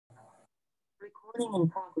Recording in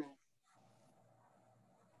progress.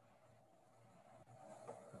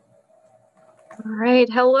 All right,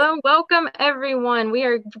 hello, welcome everyone. We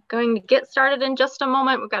are going to get started in just a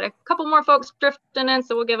moment. We've got a couple more folks drifting in,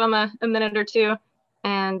 so we'll give them a minute or two,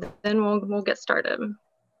 and then we'll get started.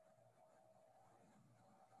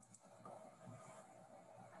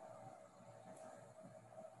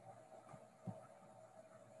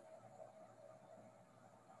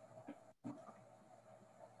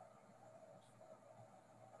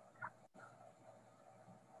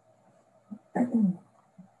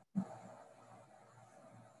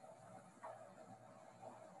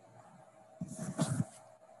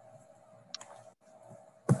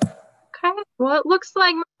 Okay, well, it looks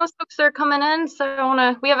like most folks are coming in,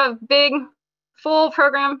 so we have a big full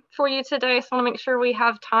program for you today, so I want to make sure we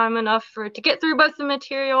have time enough to get through both the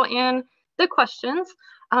material and the questions.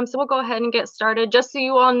 So we'll go ahead and get started. Just so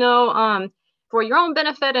you all know, for your own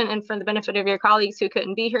benefit and for the benefit of your colleagues who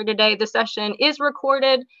couldn't be here today, the session is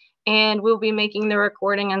recorded, and we'll be making the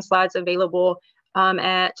recording and slides available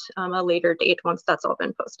at a later date once that's all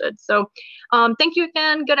been posted. So thank you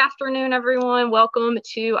again. Good afternoon, everyone. Welcome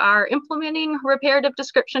to our Implementing Reparative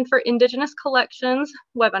Description for Indigenous Collections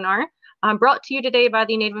webinar, brought to you today by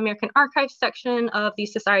the Native American Archives section of the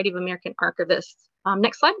Society of American Archivists.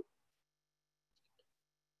 Next slide.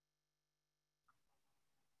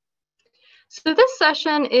 So this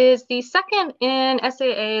session is the second in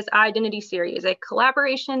SAA's Identity series, a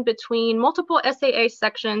collaboration between multiple SAA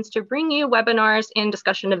sections to bring you webinars and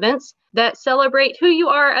discussion events that celebrate who you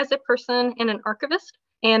are as a person and an archivist,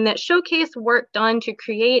 and that showcase work done to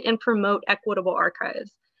create and promote equitable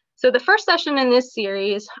archives. So the first session in this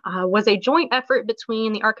series was a joint effort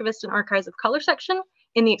between the Archivists and Archives of Color section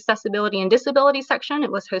and the Accessibility and Disability section.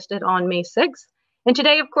 It was hosted on May 6th. And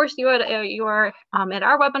today, of course, you are at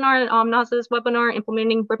our webinar, NAAS's webinar,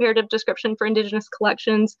 Implementing Reparative Description for Indigenous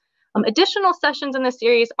Collections. Additional sessions in this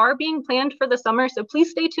series are being planned for the summer, so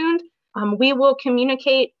please stay tuned. We will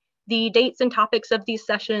communicate the dates and topics of these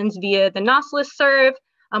sessions via the NAAS listserv,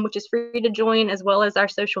 which is free to join, as well as our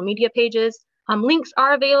social media pages. Links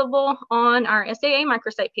are available on our SAA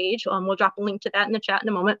microsite page. We'll drop a link to that in the chat in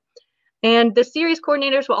a moment. And the series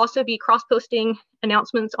coordinators will also be cross-posting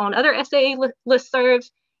announcements on other SAA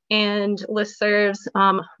listservs and listservs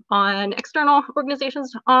on external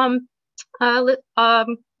organizations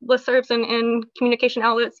listservs and communication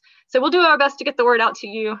outlets. So we'll do our best to get the word out to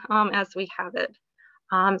you as we have it.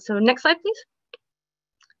 So next slide, please.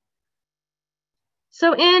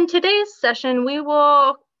 So in today's session, we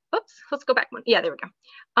will, oops, let's go back one. Yeah, there we go.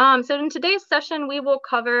 So in today's session, we will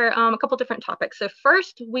cover a couple different topics. So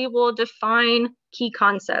first, we will define key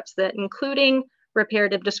concepts that including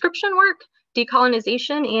reparative description work,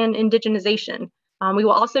 decolonization, and indigenization. We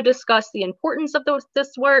will also discuss the importance of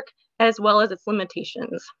this work as well as its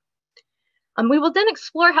limitations. We will then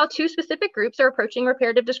explore how two specific groups are approaching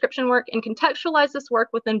reparative description work and contextualize this work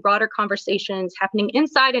within broader conversations happening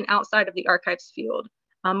inside and outside of the archives field.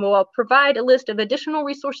 We'll provide a list of additional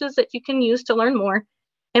resources that you can use to learn more.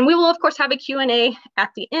 And we will, of course, have a Q&A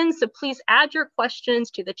at the end, so please add your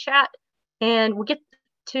questions to the chat, and we'll get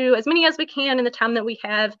to as many as we can in the time that we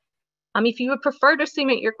have. If you would prefer to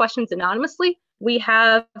submit your questions anonymously, we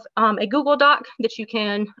have a Google Doc that you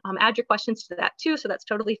can add your questions to that too, so that's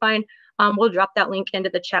totally fine. We'll drop that link into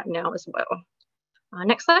the chat now as well.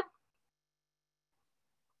 Next slide.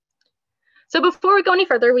 So before we go any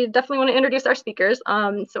further, we definitely want to introduce our speakers.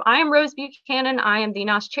 So I am Rose Buchanan. I am the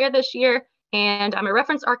NAAS chair this year, and I'm a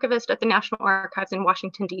reference archivist at the National Archives in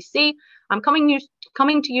Washington, D.C. I'm coming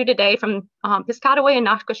to you today from Piscataway and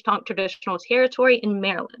Nacotchtank Traditional Territory in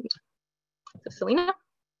Maryland. So Selena.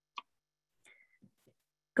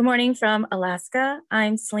 Good morning from Alaska.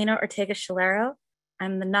 I'm Selena Ortega-Chalero.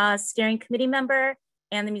 I'm the NAAS Steering Committee member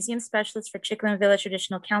and the Museum Specialist for Chicxulub Village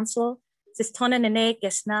Traditional Council. Sistona Nene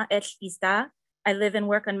Gesna El Izda. I live and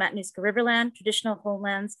work on Matanuska Riverland, traditional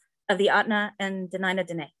homelands of the Atna and Dena'ina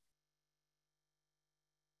Dene.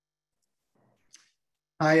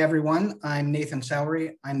 Hi, everyone. I'm Nathan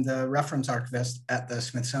Sowery. I'm the reference archivist at the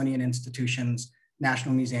Smithsonian Institution's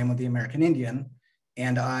National Museum of the American Indian.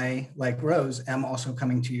 And I, like Rose, am also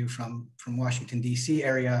coming to you from Washington, D.C.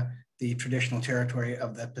 area, the traditional territory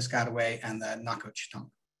of the Piscataway and the Nacotchtank.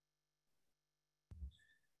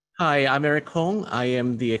 Hi, I'm Eric Hong. I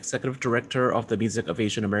am the Executive Director of the Music of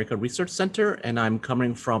Asian America Research Center, and I'm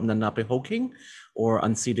coming from Lenape-Hoking, or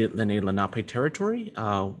unceded Lenni Lenape territory,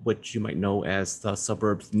 which you might know as the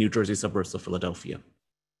suburbs, New Jersey suburbs of Philadelphia.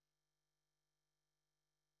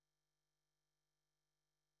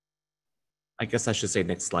 I guess I should say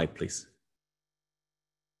next slide, please.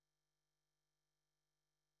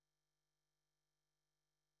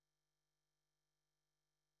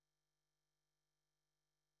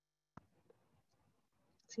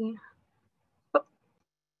 see. Oh.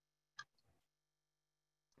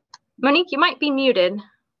 Monique, you might be muted.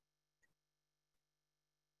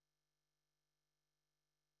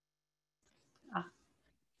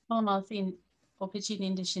 Nothing opportunity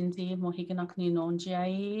in the Shinzi, Mohiganakni non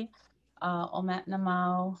GIE, Omat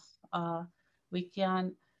Namau,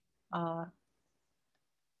 Wikian, and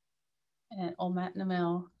Omat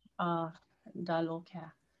Namel,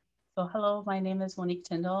 Daloka. So hello, my name is Monique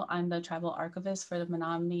Tyndall. I'm the tribal archivist for the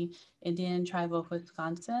Menominee Indian Tribe of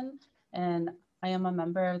Wisconsin, and I am a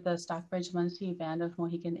member of the Stockbridge Munsee Band of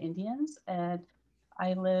Mohican Indians, and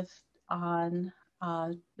I live on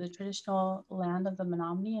the traditional land of the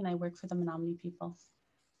Menominee, and I work for the Menominee people.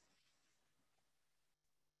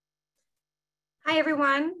 Hi,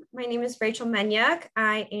 everyone. My name is Rachel Menyak.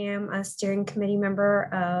 I am a steering committee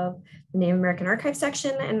member of the Native American Archive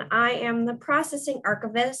section, and I am the processing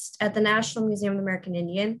archivist at the National Museum of the American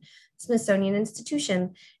Indian, Smithsonian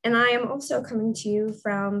Institution. And I am also coming to you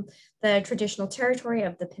from the traditional territory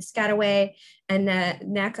of the Piscataway and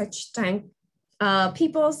Nacotchtank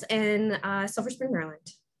peoples in Silver Spring,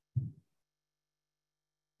 Maryland.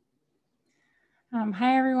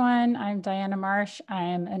 Hi, everyone. I'm Diana Marsh.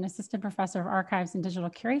 I'm an assistant professor of archives and digital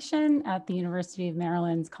curation at the University of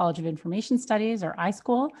Maryland's College of Information Studies, or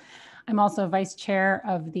iSchool. I'm also vice chair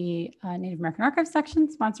of the Native American Archives section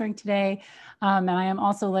sponsoring today. And I am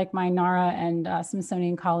also, like my NARA and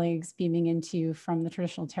Smithsonian colleagues, beaming into you from the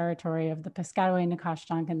traditional territory of the Piscataway and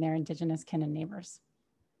Nacotchtank and their indigenous kin and neighbors.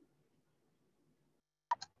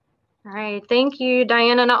 All right, thank you,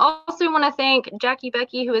 Diana. And I also want to thank Jackie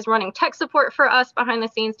Becky, who is running tech support for us behind the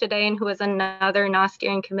scenes today, and who is another NAAS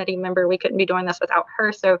steering committee member. We couldn't be doing this without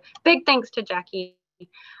her, so big thanks to Jackie.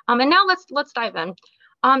 And now let's dive in.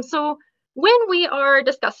 So when we were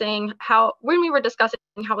discussing how we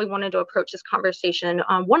wanted to approach this conversation,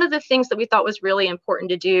 one of the things that we thought was really important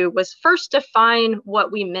to do was first define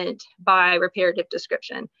what we meant by reparative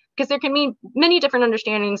description, because there can be many different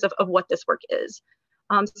understandings of what this work is.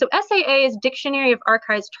 So SAA's Dictionary of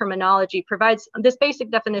Archives Terminology provides this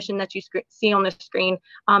basic definition that you see on the screen,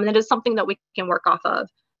 and it is something that we can work off of.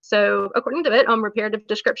 So according to it, reparative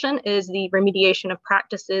description is the remediation of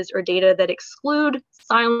practices or data that exclude,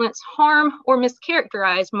 silence, harm, or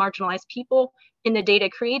mischaracterize marginalized people in the data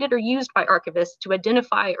created or used by archivists to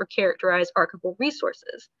identify or characterize archival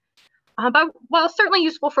resources. But while certainly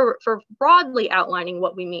useful for broadly outlining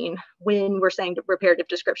what we mean when we're saying reparative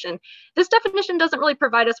description, this definition doesn't really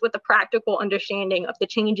provide us with a practical understanding of the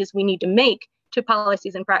changes we need to make to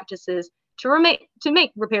policies and practices to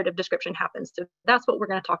make reparative description happen. So that's what we're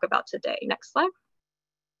going to talk about today. Next slide.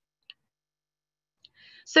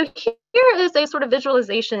 So here is a sort of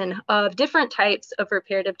visualization of different types of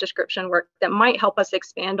reparative description work that might help us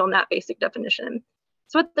expand on that basic definition.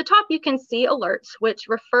 So at the top, you can see alerts, which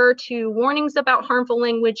refer to warnings about harmful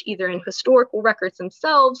language, either in historical records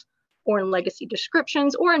themselves or in legacy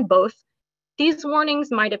descriptions or in both. These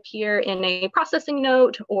warnings might appear in a processing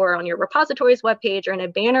note or on your repository's webpage or in a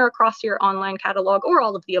banner across your online catalog or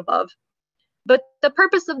all of the above. But the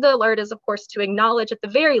purpose of the alert is, of course, to acknowledge at the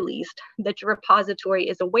very least that your repository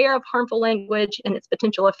is aware of harmful language and its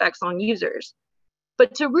potential effects on users.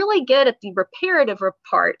 But to really get at the reparative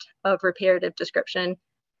part of reparative description,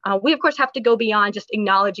 we of course have to go beyond just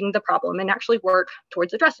acknowledging the problem and actually work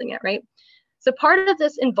towards addressing it, right? So part of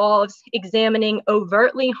this involves examining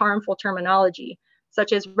overtly harmful terminology,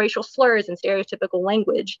 such as racial slurs and stereotypical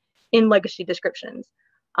language in legacy descriptions.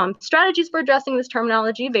 Strategies for addressing this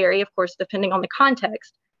terminology vary, of course, depending on the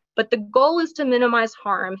context, but the goal is to minimize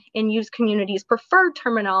harm and use communities' preferred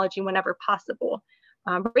terminology whenever possible.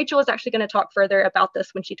 Rachel is actually going to talk further about this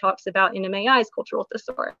when she talks about NAAS cultural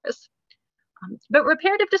thesaurus. But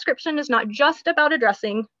reparative description is not just about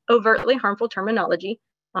addressing overtly harmful terminology.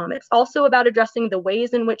 It's also about addressing the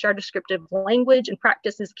ways in which our descriptive language and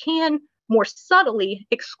practices can more subtly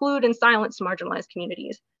exclude and silence marginalized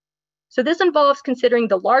communities. So this involves considering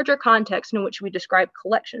the larger context in which we describe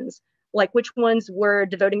collections, like which ones we're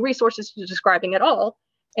devoting resources to describing at all,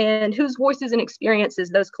 and whose voices and experiences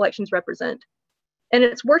those collections represent. And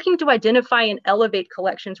it's working to identify and elevate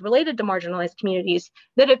collections related to marginalized communities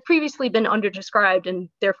that have previously been underdescribed and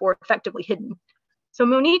therefore effectively hidden. So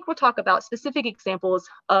Monique will talk about specific examples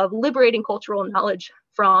of liberating cultural knowledge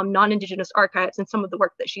from non-Indigenous archives and some of the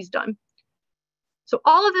work that she's done. So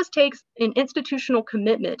all of this takes an institutional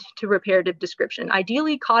commitment to reparative description,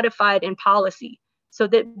 ideally codified in policy, so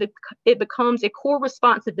that it becomes a core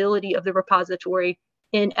responsibility of the repository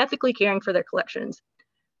in ethically caring for their collections.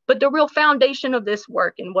 But the real foundation of this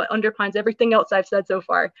work and what underpins everything else I've said so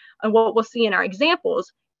far, and what we'll see in our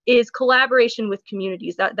examples, is collaboration with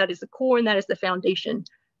communities. That is the core and that is the foundation.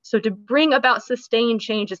 So to bring about sustained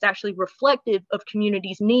change that's actually reflective of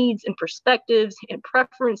communities' needs and perspectives and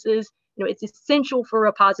preferences, it's essential for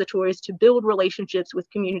repositories to build relationships with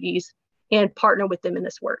communities and partner with them in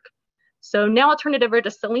this work. So now I'll turn it over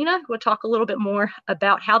to Selena, who will talk a little bit more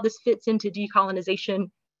about how this fits into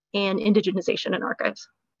decolonization and indigenization in archives.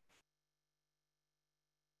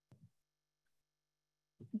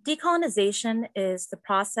 Decolonization is the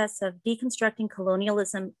process of deconstructing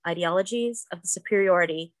colonialism ideologies of the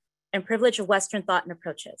superiority and privilege of Western thought and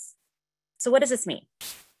approaches. So what does this mean?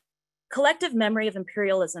 Collective memory of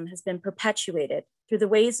imperialism has been perpetuated through the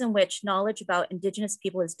ways in which knowledge about Indigenous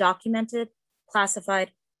people is documented,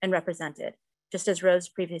 classified, and represented, just as Rose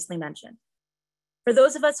previously mentioned. For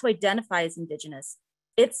those of us who identify as Indigenous,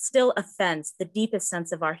 it still offends the deepest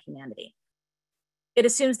sense of our humanity. It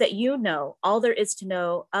assumes that you know all there is to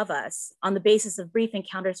know of us on the basis of brief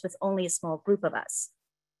encounters with only a small group of us.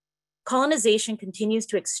 Colonization continues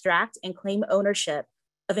to extract and claim ownership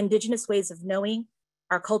of Indigenous ways of knowing,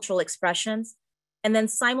 our cultural expressions, and then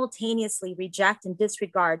simultaneously reject and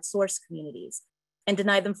disregard source communities and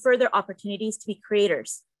deny them further opportunities to be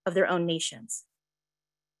creators of their own nations.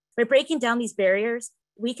 By breaking down these barriers,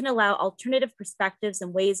 we can allow alternative perspectives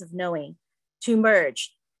and ways of knowing to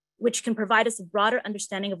emerge, which can provide us a broader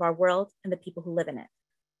understanding of our world and the people who live in it.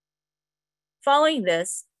 Following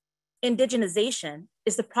this, indigenization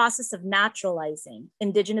is the process of naturalizing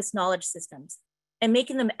Indigenous knowledge systems and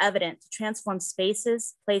making them evident to transform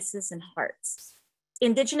spaces, places, and hearts.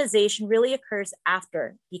 Indigenization really occurs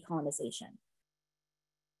after decolonization.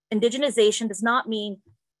 Indigenization does not mean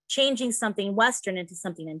changing something Western into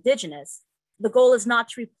something Indigenous. The goal is not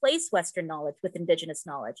to replace Western knowledge with Indigenous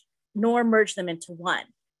knowledge, nor merge them into one.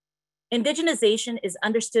 Indigenization is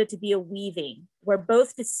understood to be a weaving where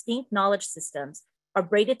both distinct knowledge systems are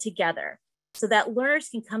braided together so that learners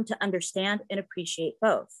can come to understand and appreciate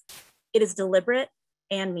both. It is deliberate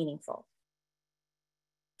and meaningful.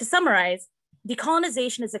 To summarize,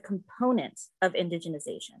 decolonization is a component of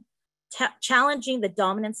indigenization, challenging the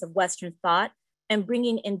dominance of Western thought and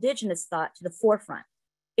bringing Indigenous thought to the forefront.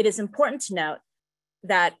 It is important to note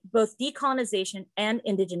that both decolonization and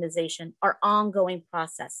indigenization are ongoing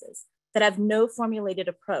processes that have no formulated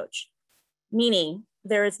approach, meaning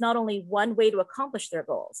there is not only one way to accomplish their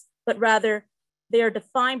goals, but rather they are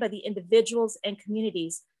defined by the individuals and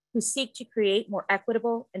communities who seek to create more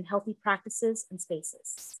equitable and healthy practices and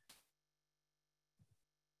spaces.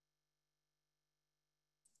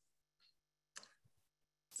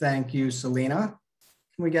 Thank you, Selena.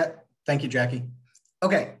 Thank you, Jackie.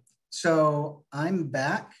 Okay, so I'm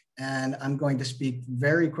back and I'm going to speak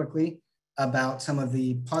very quickly about some of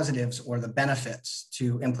the positives or the benefits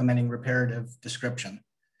to implementing reparative description.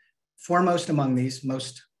 Foremost among these,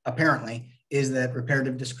 most apparently, is that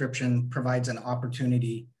reparative description provides an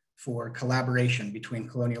opportunity for collaboration between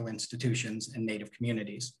colonial institutions and Native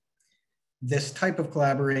communities. This type of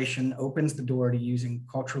collaboration opens the door to using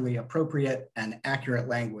culturally appropriate and accurate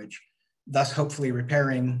language, thus hopefully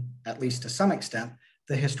repairing, at least to some extent,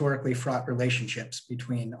 the historically fraught relationships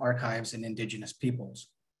between archives and Indigenous peoples.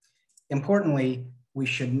 Importantly, we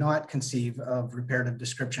should not conceive of reparative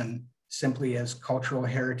description simply as cultural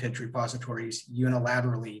heritage repositories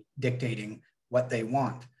unilaterally dictating what they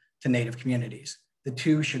want to Native communities. The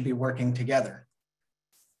two should be working together.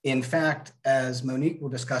 In fact, as Monique will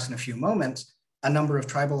discuss in a few moments, a number of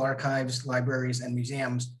tribal archives, libraries, and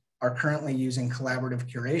museums are currently using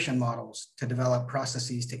collaborative curation models to develop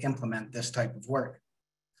processes to implement this type of work.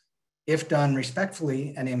 If done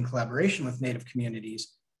respectfully and in collaboration with Native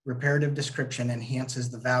communities, reparative description enhances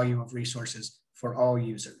the value of resources for all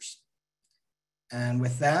users. And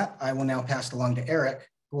with that, I will now pass it along to Eric,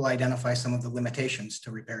 who will identify some of the limitations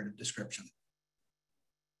to reparative description.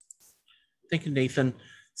 Thank you, Nathan.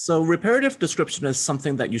 So reparative description is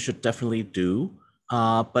something that you should definitely do,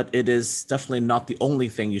 but it is definitely not the only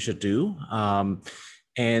thing you should do.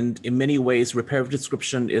 And in many ways, reparative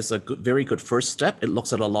description is a very good first step. It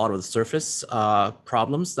looks at a lot of the surface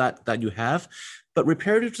problems that you have, but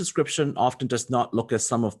reparative description often does not look at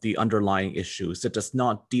some of the underlying issues. It does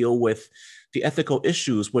not deal with the ethical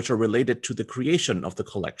issues which are related to the creation of the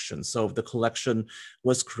collection. So if the collection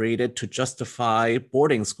was created to justify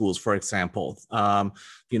boarding schools, for example,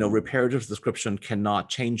 reparative description cannot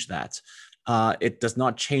change that. It does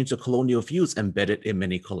not change the colonial views embedded in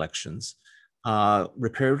many collections.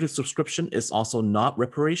 Reparative description is also not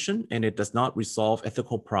reparation, and it does not resolve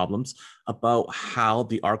ethical problems about how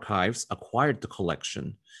the archives acquired the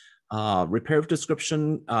collection. Reparative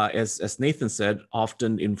description, as Nathan said,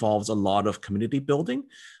 often involves a lot of community building,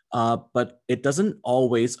 but it doesn't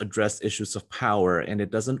always address issues of power, and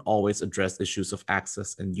it doesn't always address issues of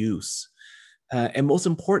access and use. And most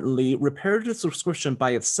importantly, reparative description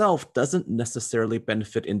by itself doesn't necessarily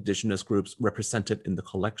benefit Indigenous groups represented in the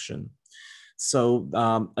collection. So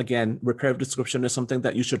again, reparative description is something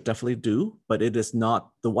that you should definitely do, but it is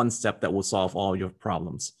not the one step that will solve all your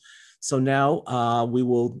problems. So now we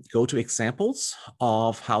will go to examples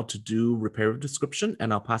of how to do reparative description,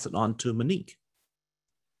 and I'll pass it on to Monique.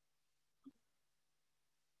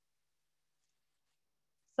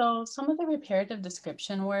 So some of the reparative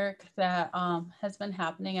description work that has been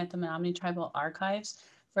happening at the Menominee Tribal Archives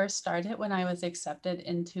first started when I was accepted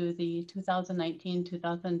into the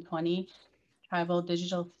 2019-2020 Tribal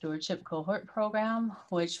Digital Stewardship Cohort Program,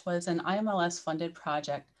 which was an IMLS-funded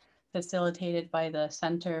project facilitated by the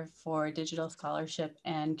Center for Digital Scholarship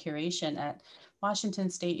and Curation at Washington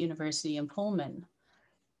State University in Pullman.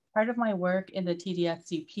 Part of my work in the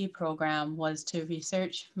TDSCP program was to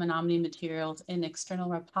research Menominee materials in external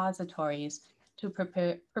repositories to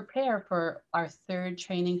prepare for our third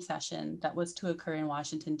training session that was to occur in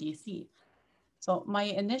Washington, D.C. So my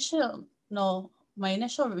initial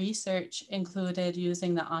research included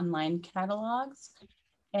using the online catalogs,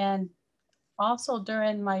 and also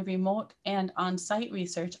during my remote and on-site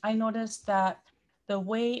research, I noticed that the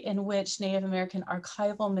way in which Native American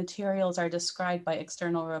archival materials are described by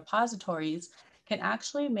external repositories can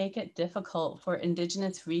actually make it difficult for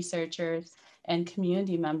Indigenous researchers and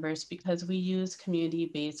community members because we use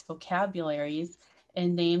community-based vocabularies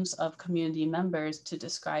and names of community members to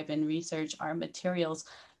describe and research our materials,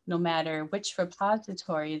 no matter which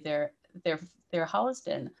repository they're housed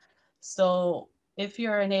in. So if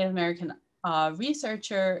you're a Native American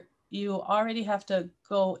researcher, you already have to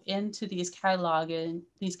go into these catalog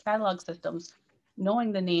systems,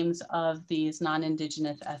 knowing the names of these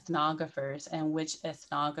non-Indigenous ethnographers and which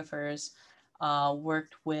ethnographers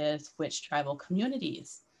worked with which tribal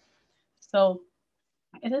communities. So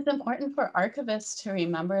it is important for archivists to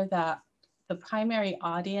remember that the primary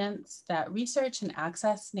audience that research and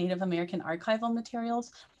access Native American archival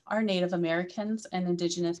materials are Native Americans and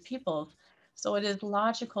Indigenous peoples. So it is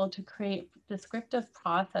logical to create descriptive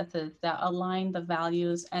processes that align the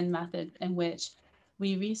values and methods in which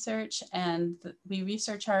we research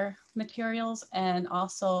our materials, and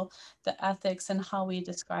also the ethics and how we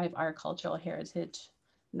describe our cultural heritage,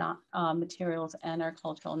 materials, and our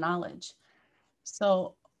cultural knowledge.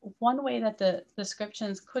 So one way that the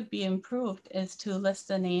descriptions could be improved is to list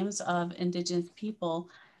the names of Indigenous people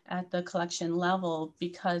at the collection level,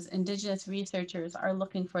 because Indigenous researchers are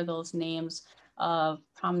looking for those names of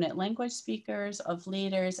prominent language speakers, of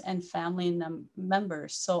leaders, and family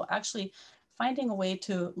members. So actually finding a way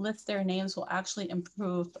to list their names will actually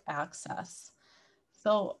improve access.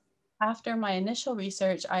 So after my initial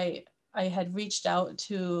research, I had reached out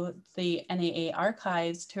to the NAA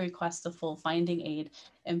archives to request a full finding aid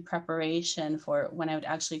in preparation for when I would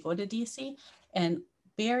actually go to DC. And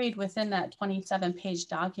buried within that 27-page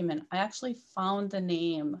document, I actually found the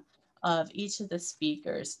name of each of the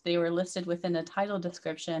speakers. They were listed within a title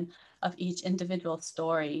description of each individual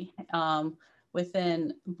story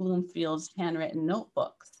within Bloomfield's handwritten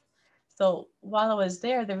notebooks. So while I was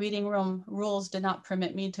there, the reading room rules did not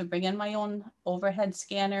permit me to bring in my own overhead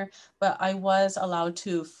scanner, but I was allowed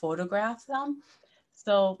to photograph them.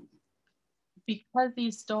 So because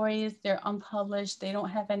these stories, they're unpublished, they don't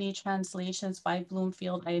have any translations by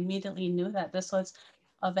Bloomfield, I immediately knew that this was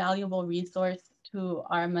a valuable resource to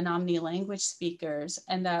our Menominee language speakers,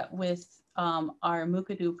 and that with our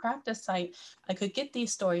Mukadu practice site, I could get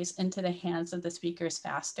these stories into the hands of the speakers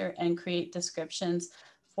faster and create descriptions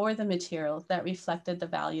for the materials that reflected the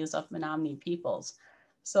values of Menominee peoples.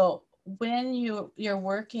 So when you're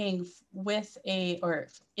working with or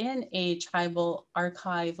in a tribal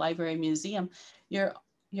archive, library, museum, you're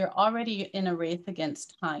already in a race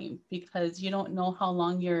against time, because you don't know how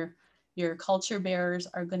long your culture bearers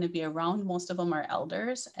are going to be around. Most of them are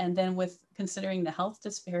elders. And then with considering the health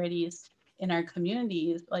disparities in our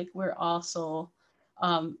communities, like we're also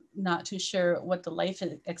not too sure what the life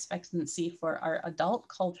expectancy for our adult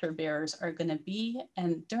culture bearers are going to be.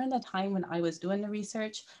 And during the time when I was doing the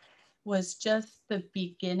research was just the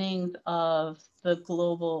beginning of the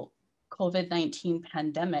global COVID-19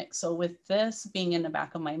 pandemic. So with this being in the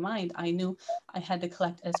back of my mind, I knew I had to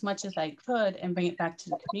collect as much as I could and bring it back to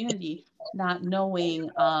the community, not knowing,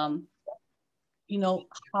 you know,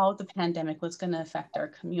 how the pandemic was going to affect our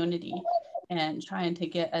community, and trying to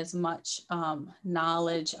get as much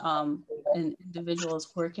knowledge and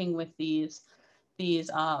individuals working with these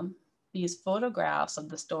these photographs of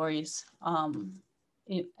the stories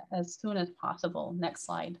as soon as possible. Next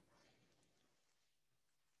slide.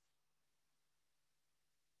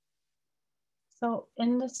 So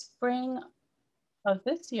in the spring of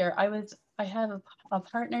this year, I have a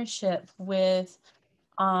partnership with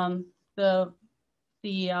the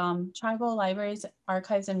Tribal Libraries,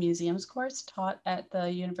 Archives, and Museums course taught at the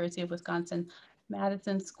University of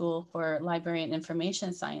Wisconsin-Madison School for Library and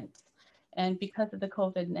Information Science. And because of the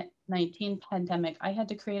COVID-19 pandemic, I had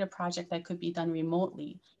to create a project that could be done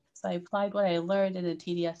remotely. So I applied what I learned in the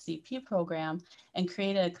TDSCP program and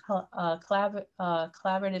created a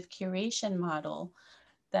collaborative curation model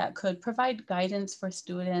that could provide guidance for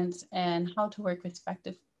students and how to work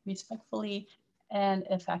respectfully and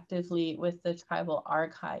effectively with the tribal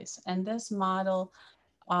archives. And this model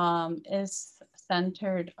is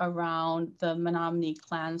centered around the Menominee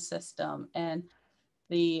clan system and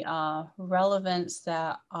the relevance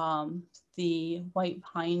that the white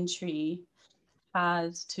pine tree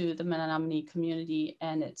has to the Menominee community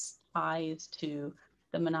and its ties to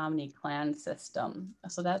the Menominee clan system.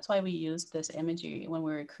 So that's why we used this imagery when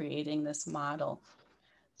we were creating this model.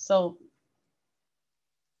 So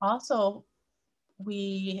also,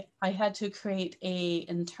 I had to create an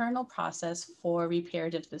internal process for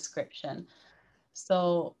reparative description.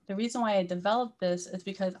 So the reason why I developed this is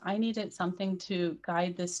because I needed something to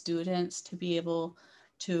guide the students to be able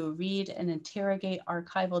to read and interrogate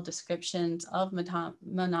archival descriptions of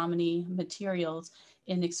Menominee materials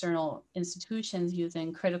in external institutions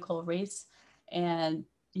using critical race and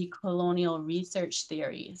decolonial research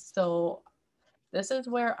theory. So this is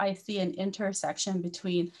where I see an intersection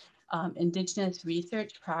between Indigenous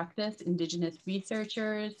research practice, Indigenous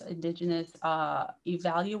researchers, Indigenous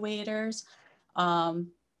evaluators,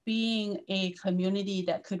 being a community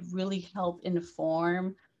that could really help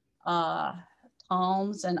inform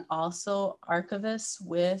TALMs and also archivists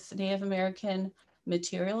with Native American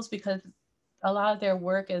materials, because a lot of their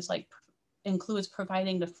work is includes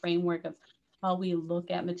providing the framework of how we look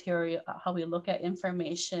at material, how we look at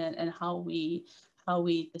information, and how we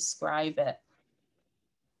describe it.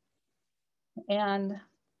 And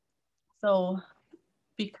so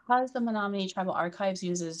because the Menominee Tribal Archives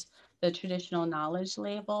uses the traditional knowledge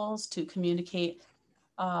labels to communicate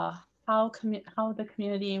how the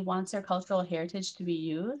community wants their cultural heritage to be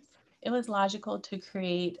used, it was logical to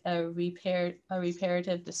create a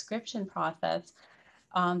reparative description process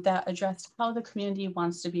that addressed how the community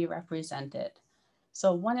wants to be represented.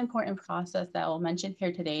 So one important process that I'll mention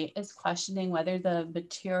here today is questioning whether the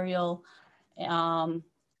material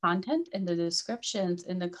content and the descriptions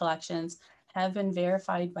in the collections have been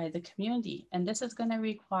verified by the community. And this is going to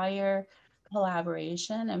require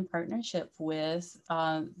collaboration and partnership with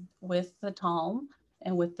the TALM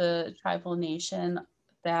and with the tribal nation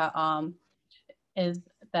that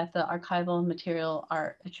that the archival material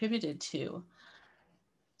are attributed to.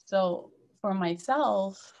 So for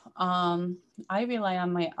myself, I rely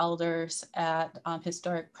on my elders at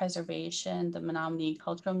Historic Preservation, the Menominee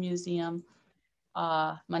Cultural Museum,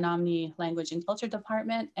 Menominee Language and Culture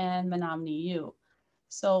Department, and Menominee U.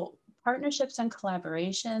 So partnerships and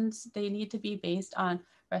collaborations, they need to be based on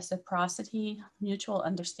reciprocity, mutual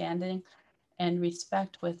understanding, and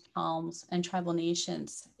respect with TALMs and tribal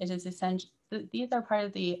nations. It is essential. These are part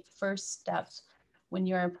of the first steps when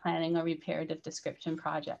you're planning a reparative description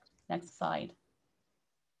project. Next slide.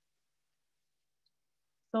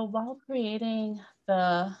 So while creating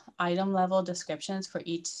the item level descriptions for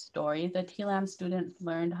each story, the TLAM students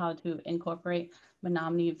learned how to incorporate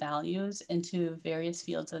Menominee values into various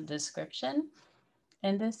fields of description.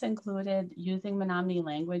 And this included using Menominee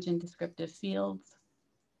language in descriptive fields,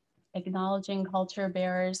 acknowledging culture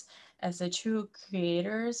bearers as the true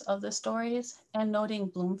creators of the stories, and noting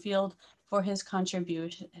Bloomfield for his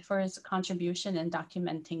contribution in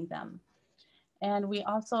documenting them. And we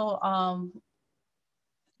also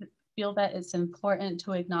feel that it's important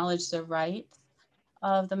to acknowledge the rights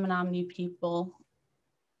of the Menominee people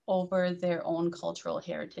over their own cultural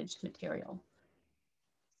heritage material.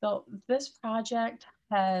 So this project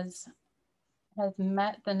has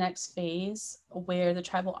met the next phase where the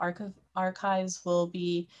tribal archives will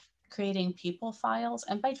be creating people files.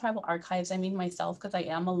 And by tribal archives, I mean myself, because I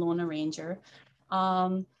am a lone ranger.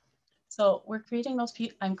 So I'm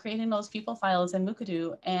creating those people files in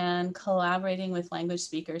Mukurtu and collaborating with language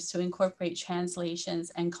speakers to incorporate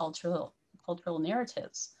translations and cultural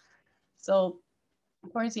narratives. So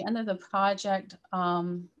towards the end of the project,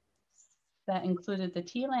 that included the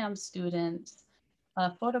TLAM students,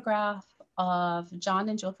 a photograph of John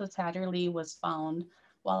and Joseph Satterley was found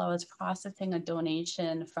while I was processing a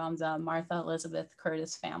donation from the Martha Elizabeth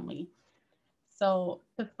Curtis family. So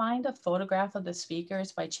to find a photograph of the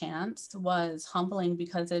speakers by chance was humbling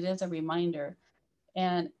because it is a reminder.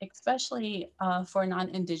 And especially for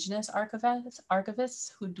non-Indigenous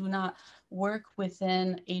archivists who do not work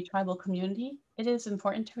within a tribal community, it is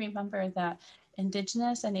important to remember that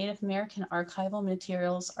Indigenous and Native American archival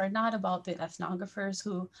materials are not about the ethnographers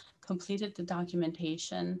who completed the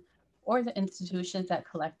documentation or the institutions that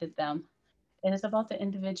collected them. It is about the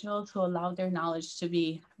individuals who allowed their knowledge to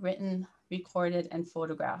be written, recorded, and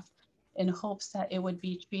photographed in hopes that it would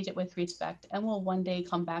be treated with respect and will one day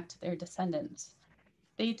come back to their descendants.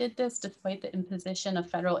 They did this despite the imposition of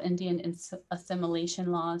federal Indian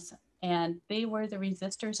assimilation laws, and they were the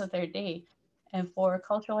resistors of their day. And for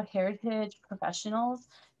cultural heritage professionals,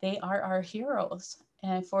 they are our heroes.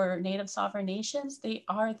 And for Native sovereign nations, they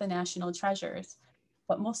are the national treasures.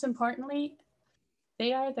 But most importantly,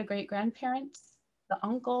 they are the great-grandparents, the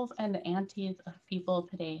uncles, and the aunties of people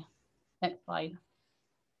today. Next slide.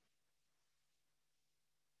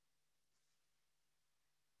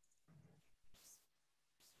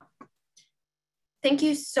 Thank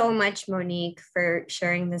you so much, Monique, for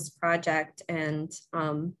sharing this project. And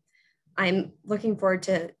I'm looking forward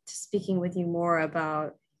to speaking with you more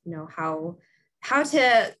about, how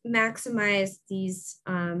to maximize these,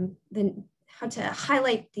 how to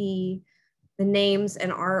highlight the names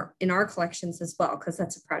in our collections as well, because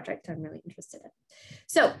that's a project I'm really interested in.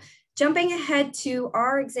 So jumping ahead to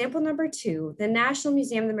our example number 2, the National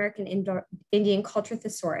Museum of the American Indian Culture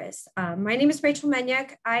Thesaurus. My name is Rachel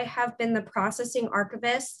Menyak. I have been the processing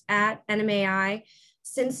archivist at NMAI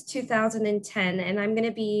since 2010, and I'm going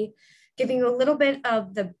to be giving you a little bit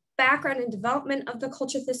of the background and development of the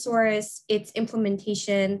Culture Thesaurus, its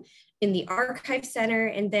implementation in the Archive Center,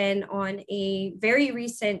 and then on a very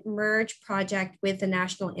recent merge project with the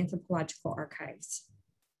National Anthropological Archives.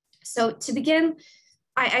 So to begin,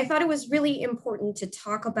 I thought it was really important to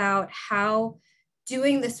talk about how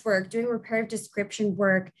doing this work, doing reparative description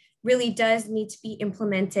work, really does need to be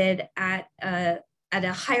implemented at a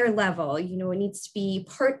higher level. It needs to be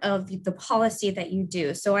part of the policy that you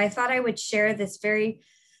do. So I thought I would share this very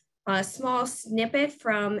small snippet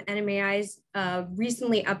from NMAI's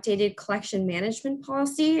recently updated collection management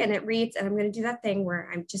policy. And it reads, and I'm going to do that thing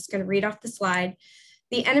where I'm just going to read off the slide.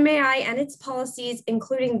 The NMAI and its policies,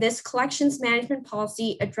 including this collections management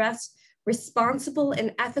policy, address responsible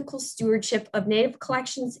and ethical stewardship of Native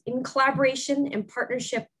collections in collaboration and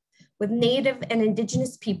partnership with Native and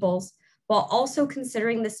Indigenous peoples, while also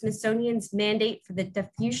considering the Smithsonian's mandate for the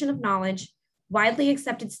diffusion of knowledge, widely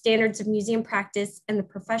accepted standards of museum practice, and the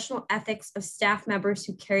professional ethics of staff members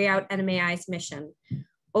who carry out NMAI's mission.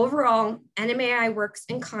 Overall, NMAI works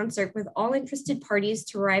in concert with all interested parties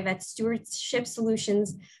to arrive at stewardship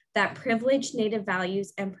solutions that privilege Native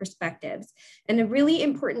values and perspectives. And a really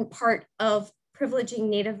important part of privileging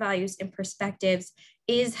Native values and perspectives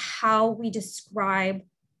is how we describe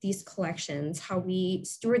these collections, how we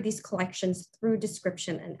steward these collections through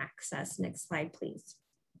description and access. Next slide, please.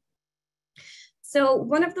 So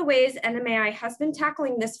one of the ways NMAI has been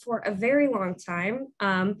tackling this for a very long time,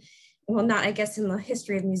 well, not, I guess in the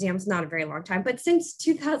history of museums, not a very long time, but since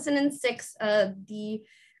 2006, the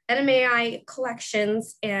NMAI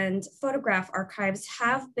collections and photograph archives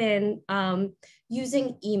have been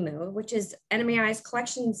using EMU, which is NMAI's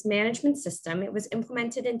collections management system. It was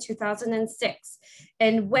implemented in 2006.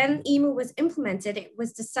 And when EMU was implemented, it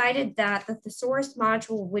was decided that the thesaurus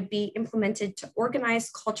module would be implemented to organize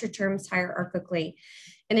culture terms hierarchically.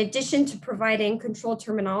 In addition to providing controlled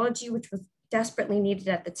terminology, which was desperately needed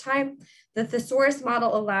at the time, the thesaurus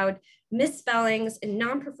model allowed misspellings and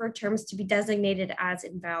non-preferred terms to be designated as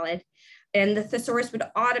invalid. And the thesaurus would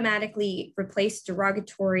automatically replace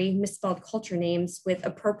derogatory misspelled culture names with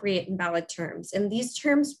appropriate and valid terms. And these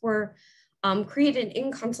terms were created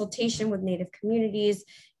in consultation with Native communities.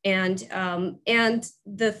 And a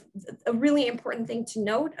really important thing to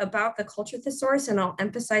note about the Culture Thesaurus, and I'll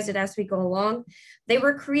emphasize it as we go along, they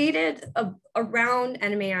were created around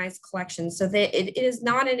NMAI's collection, so that it is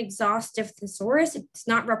not an exhaustive thesaurus. It's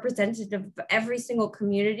not representative of every single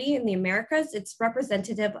community in the Americas. It's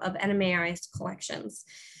representative of NMAI's collections.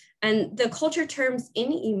 And the culture terms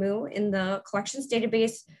in EMU in the collections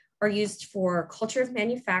database are used for culture of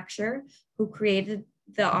manufacture, who created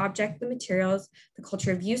the object, the materials, the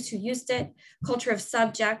culture of use, who used it, culture of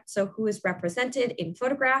subject, so who is represented in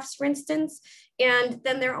photographs, for instance, and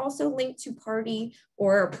then they're also linked to party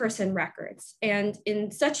or person records. And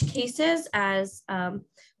in such cases as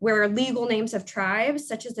where legal names of tribes,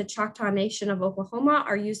 such as the Choctaw Nation of Oklahoma,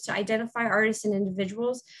 are used to identify artists and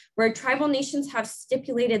individuals, where tribal nations have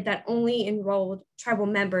stipulated that only enrolled tribal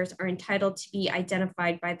members are entitled to be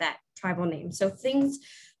identified by that tribal name. So things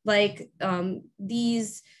like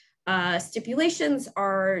these stipulations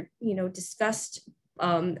are, discussed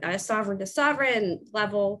at a sovereign to sovereign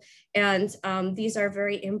level, and these are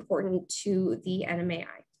very important to the NMAI.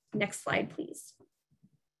 Next slide, please.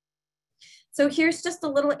 So here's just a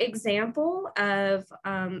little example of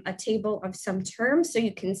a table of some terms, so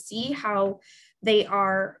you can see how they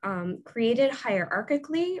are created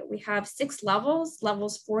hierarchically. We have 6 levels,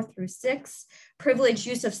 levels 4 through 6, privileged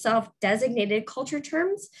use of self-designated culture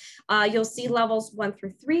terms. You'll see levels 1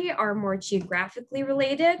 through 3 are more geographically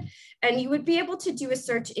related, and you would be able to do a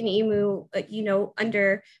search in EMU,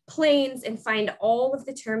 under plains and find all of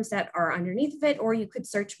the terms that are underneath of it, or you could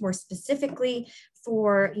search more specifically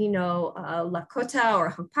for, Lakota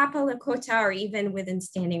or Hunkpapa Lakota, or even within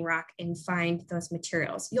Standing Rock, and find those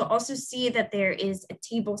materials. You'll also see that there is a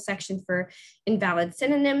table section for invalid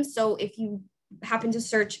synonyms. So if you happen to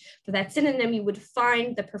search for that synonym, you would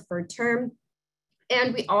find the preferred term.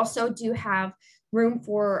 And we also do have room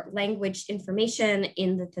for language information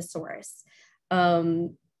in the thesaurus.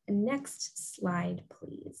 Next slide,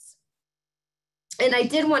 please. And I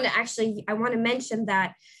did want to I want to mention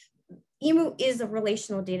that EMU is a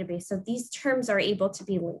relational database, so these terms are able to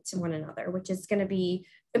be linked to one another, which is going to be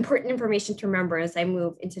important information to remember as I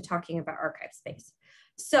move into talking about archive space.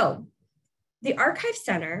 So the Archive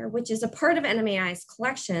Center, which is a part of NMAI's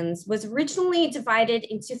collections, was originally divided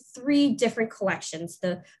into 3 different collections: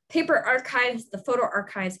 the paper archives, the photo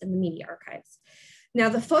archives, and the media archives. Now,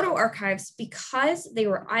 the photo archives, because they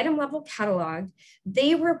were item level cataloged,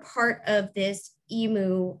 they were part of this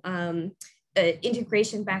EMU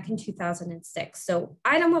integration back in 2006. So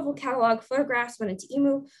item level catalog photographs went into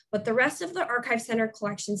EMU, but the rest of the Archive Center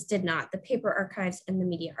collections did not, the paper archives and the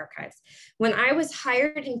media archives. When I was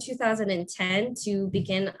hired in 2010 to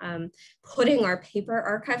begin putting our paper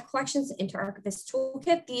archive collections into Archivist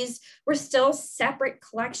Toolkit, these were still separate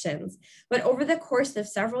collections. But over the course of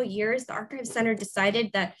several years, the Archive Center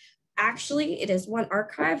decided that actually it is one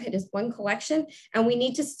archive, it is one collection, and we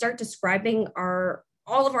need to start describing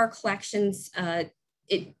all of our collections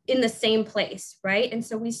in the same place, right? And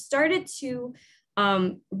so we started to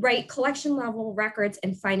write collection level records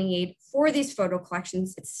and finding aid for these photo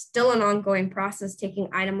collections. It's still an ongoing process, taking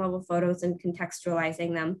item level photos and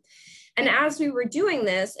contextualizing them. And as we were doing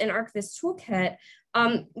this in Archivist Toolkit,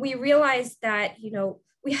 we realized that,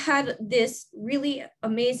 we had this really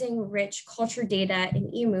amazing, rich culture data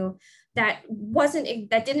in EMU that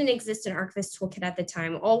didn't exist in Archivist Toolkit at the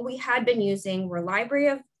time. All we had been using were Library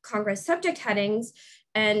of Congress subject headings,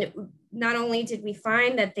 and not only did we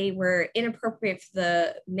find that they were inappropriate for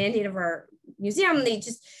the mandate of our museum,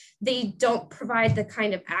 they don't provide the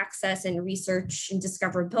kind of access and research and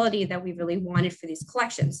discoverability that we really wanted for these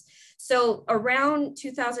collections. So around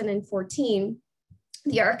 2014,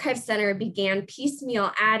 the Archive Center began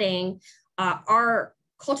piecemeal adding our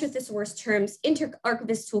culture thesaurus terms into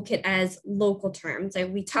Archivist Toolkit as local terms.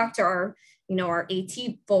 And we talked to our AT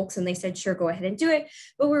folks, and they said, sure, go ahead and do it.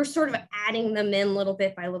 But we were sort of adding them in little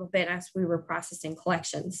bit by little bit as we were processing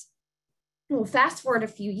collections. We'll fast forward a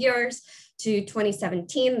few years to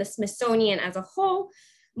 2017, the Smithsonian as a whole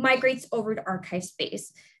migrates over to archive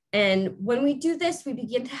space. And when we do this, we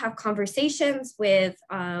begin to have conversations with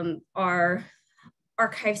our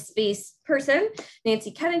archive space person,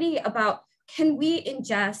 Nancy Kennedy, about can we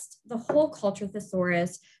ingest the whole culture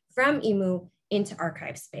thesaurus from EMU into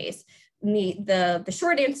archive space? The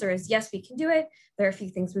short answer is yes, we can do it. There are a few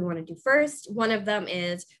things we want to do first. One of them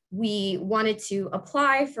is we wanted to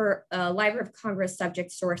apply for a Library of Congress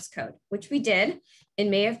subject source code, which we did in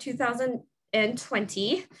May of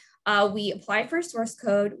 2020. We applied for a source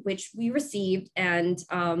code, which we received, and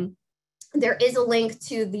there is a link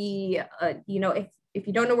to the, if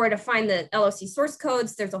you don't know where to find the LOC source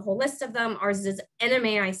codes, there's a whole list of them. Ours is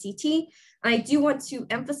NMAICT. I do want to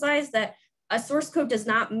emphasize that a source code does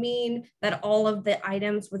not mean that all of the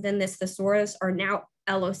items within this thesaurus are now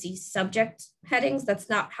LOC subject headings. That's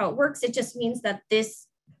not how it works. It just means that this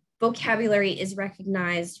vocabulary is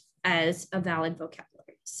recognized as a valid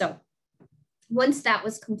vocabulary. So once that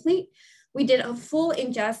was complete, we did a full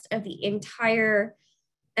ingest of the entire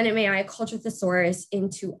NMAI culture thesaurus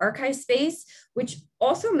into archive space, which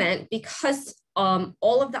also meant because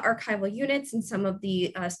all of the archival units and some of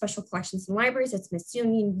the special collections and libraries at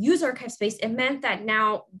Smithsonian use archive space. It meant that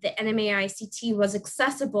now the NMAI CT was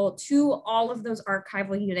accessible to all of those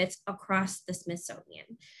archival units across the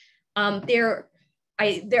Smithsonian. There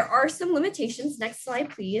are some limitations. Next slide,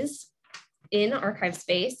 please. In archive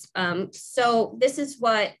space. So this is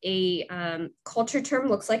what a culture term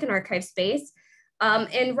looks like in archive space.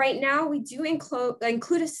 And right now we do include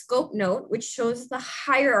a scope note, which shows the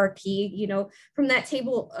hierarchy. You know, from that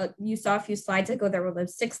table you saw a few slides ago, there were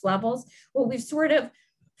those 6 levels. Well, we've sort of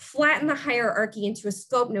flattened the hierarchy into a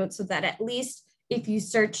scope note so that at least if you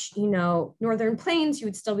search, you know, Northern Plains, you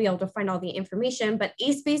would still be able to find all the information, but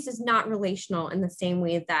A-space is not relational in the same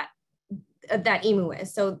way that EMU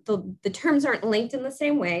is. So the terms aren't linked in the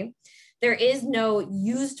same way. There is no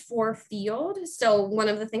used for field. So one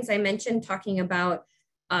of the things I mentioned talking about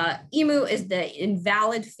EMU is the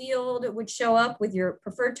invalid field would show up with your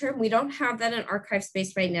preferred term. We don't have that in archive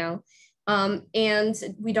space right now. And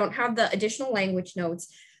we don't have the additional language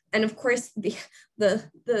notes. And of course, the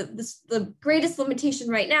greatest limitation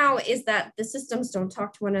right now is that the systems don't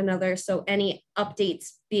talk to one another. So any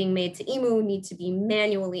updates being made to EMU need to be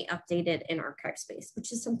manually updated in archive space,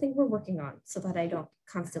 which is something we're working on so that I don't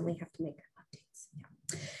constantly have to make updates. Yeah.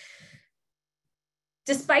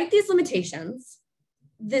 Despite these limitations,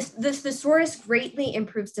 the thesaurus greatly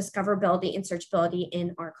improves discoverability and searchability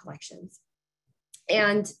in our collections.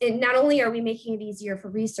 And not only are we making it easier for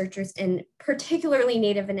researchers and particularly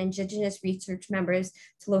Native and Indigenous research members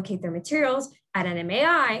to locate their materials at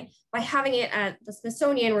NMAI, by having it at the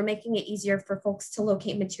Smithsonian, we're making it easier for folks to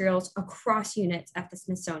locate materials across units at the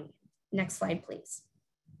Smithsonian. Next slide, please.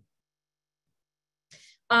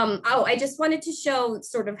 I just wanted to show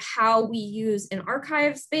sort of how we use an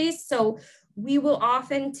archive space. So we will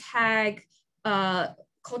often tag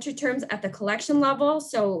culture terms at the collection level.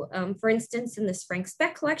 So for instance, in this Frank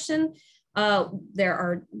Speck collection, there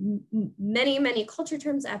are many culture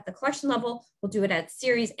terms at the collection level. We'll do it at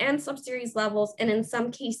series and subseries levels. And in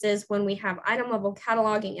some cases, when we have item level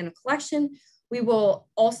cataloging in a collection, we will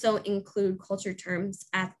also include culture terms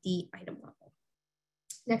at the item level.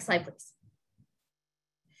 Next slide, please.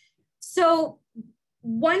 So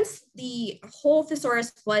once the whole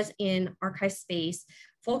thesaurus was in archive space,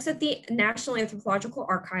 folks at the National Anthropological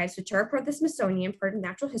Archives, which are part of the Smithsonian, part of the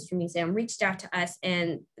Natural History Museum, reached out to us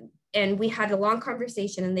and we had a long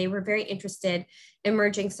conversation, and they were very interested in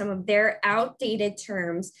merging some of their outdated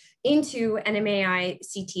terms into NMAI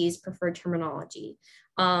CT's preferred terminology.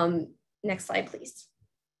 Next slide, please.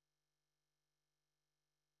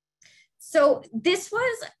 So this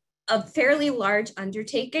was a fairly large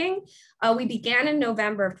undertaking. We began in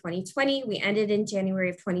November of 2020. We ended in January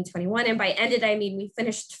of 2021. And by ended, I mean we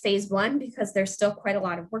finished phase 1 because there's still quite a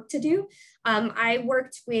lot of work to do. I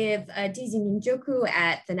worked with Daisy Ninjoku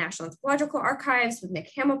at the National Anthropological Archives with Nick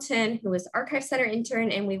Hamilton, who was Archive Center intern,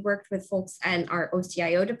 and we worked with folks in our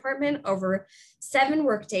OCIO department over 7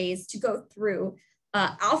 work days to go through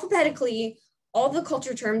alphabetically all the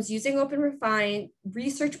culture terms using Open Refine,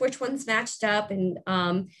 research which ones matched up, and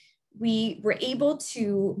we were able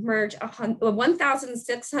to merge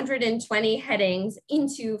 1,620 headings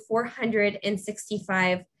into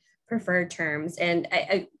 465 preferred terms. And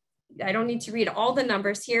I don't need to read all the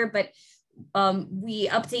numbers here, but we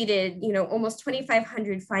updated, almost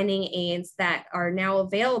 2,500 finding aids that are now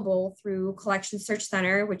available through Collection Search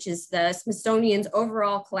Center, which is the Smithsonian's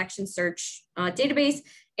overall collection search database,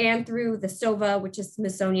 and through the SOVA, which is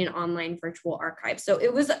Smithsonian Online Virtual Archive. So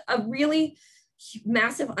it was a really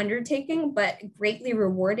massive undertaking, but greatly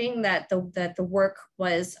rewarding that the work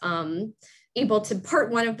was able to, part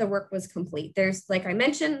 1 of the work was complete. There's, like I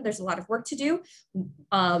mentioned, there's a lot of work to do.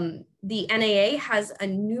 The NAA has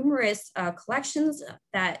numerous collections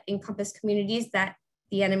that encompass communities that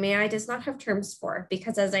the NMAI does not have terms for,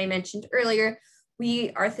 because as I mentioned earlier,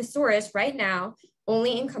 our thesaurus right now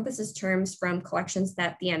only encompasses terms from collections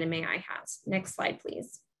that the NMAI has. Next slide,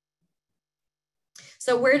 please.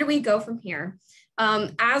 So where do we go from here?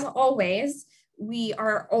 As always, we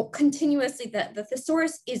are continuously, the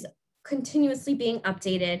thesaurus is continuously being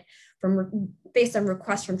updated based on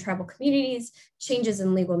requests from tribal communities, changes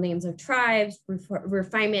in legal names of tribes,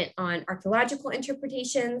 refinement on archaeological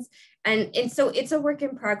interpretations. And so it's a work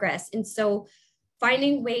in progress. And so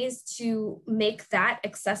finding ways to make that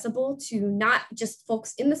accessible to not just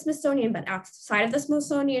folks in the Smithsonian, but outside of the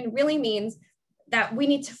Smithsonian really means that we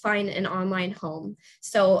need to find an online home.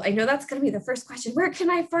 So I know that's going to be the first question. Where can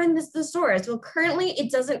I find this thesaurus? Well, currently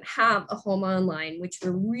it doesn't have a home online, which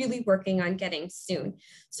we're really working on getting soon.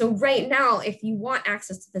 So right now, if you want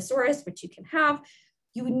access to the thesaurus, which you can have,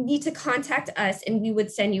 you would need to contact us and we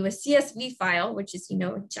would send you a CSV file, which is,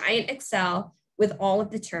 a giant Excel with all of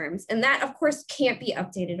the terms. And that, of course, can't be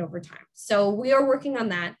updated over time. So we are working on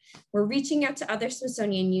that. We're reaching out to other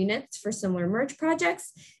Smithsonian units for similar merge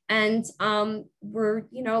projects. And we're,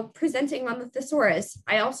 presenting on the thesaurus.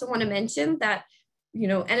 I also want to mention that,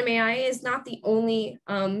 NMAI is not the only,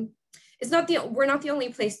 we're not the only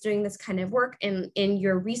place doing this kind of work. In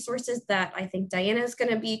your resources that I think Diana is going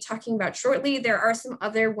to be talking about shortly, there are some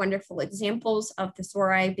other wonderful examples of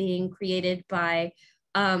thesauri being created by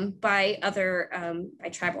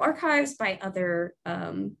tribal archives, by other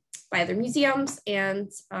museums. And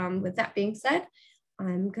with that being said,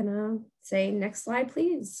 I'm gonna say next slide,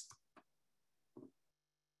 please.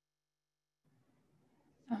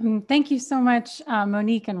 Thank you so much,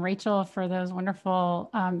 Monique and Rachel, for those wonderful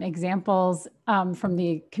examples from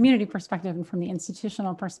the community perspective and from the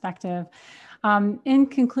institutional perspective. In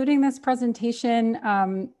concluding this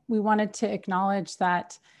presentation, we wanted to acknowledge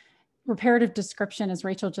that reparative description, as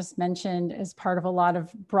Rachel just mentioned, is part of a lot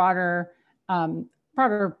of broader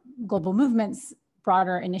global movements,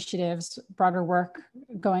 broader initiatives, broader work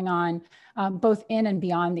going on, both in and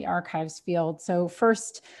beyond the archives field. So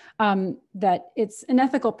first, that it's an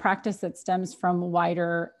ethical practice that stems from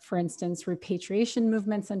wider, for instance, repatriation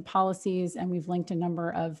movements and policies, and we've linked a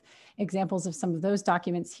number of examples of some of those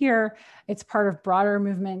documents here. It's part of broader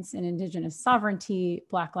movements in Indigenous sovereignty,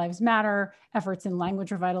 Black Lives Matter, efforts in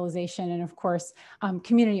language revitalization, and of course,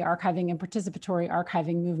 community archiving and participatory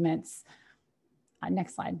archiving movements.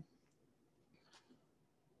 Next slide.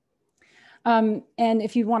 And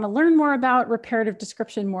if you want to learn more about reparative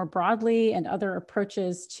description more broadly and other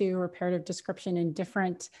approaches to reparative description in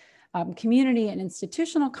different community and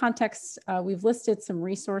institutional contexts, we've listed some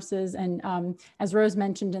resources. And as Rose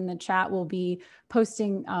mentioned in the chat, we'll be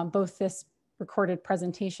posting both this recorded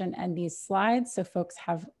presentation and these slides, so folks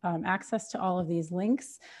have access to all of these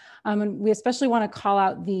links. And we especially want to call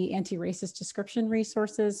out the anti-racist description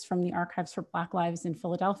resources from the Archives for Black Lives in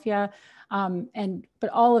Philadelphia. But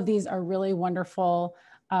all of these are really wonderful,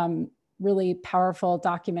 really powerful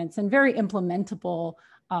documents and very implementable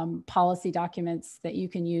policy documents that you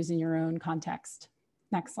can use in your own context.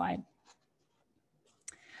 Next slide.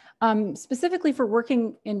 Specifically for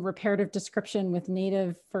working in reparative description with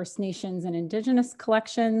Native, First Nations, and Indigenous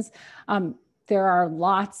collections, there are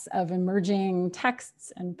lots of emerging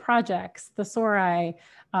texts and projects, thesauri,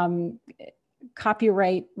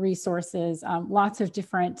 copyright resources, lots of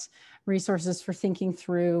different resources for thinking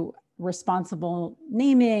through responsible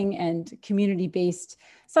naming and community-based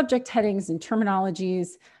subject headings and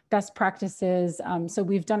terminologies, best practices. So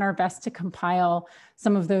we've done our best to compile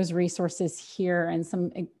some of those resources here and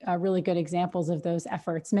some really good examples of those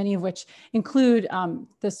efforts, many of which include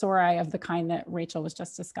thesauri of the kind that Rachel was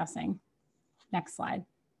just discussing. Next slide.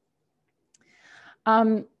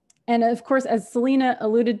 And of course, as Selena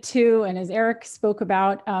alluded to, and as Eric spoke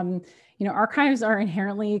about, archives are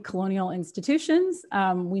inherently colonial institutions.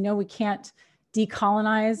 We know we can't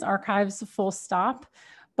decolonize archives full stop,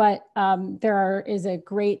 but there is a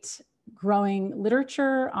great growing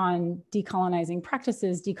literature on decolonizing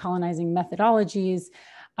practices, decolonizing methodologies,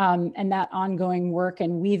 and that ongoing work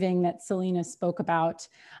and weaving that Selena spoke about,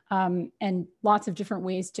 and lots of different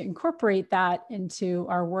ways to incorporate that into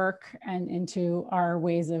our work and into our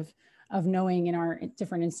ways of knowing in our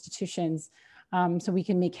different institutions, so we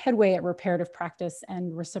can make headway at reparative practice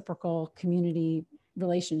and reciprocal community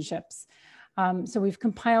relationships. So we've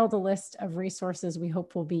compiled a list of resources we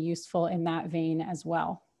hope will be useful in that vein as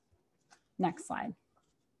well. Next slide.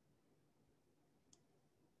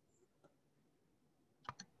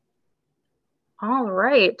 All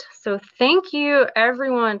right, so thank you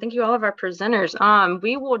everyone. Thank you all of our presenters.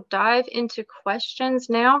 We will dive into questions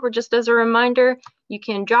now. Just as a reminder, you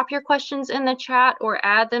can drop your questions in the chat or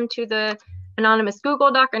add them to the anonymous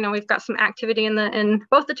Google Doc. I know we've got some activity in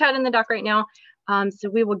both the chat and the doc right now. So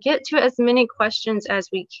we will get to as many questions as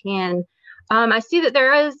we can. I see that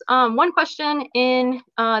there is one question in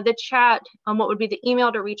the chat on what would be the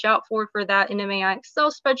email to reach out for that NMAI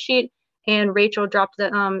Excel spreadsheet. And Rachel dropped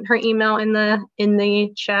her email in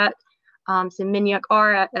the chat, so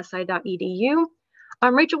minyakr@si.edu.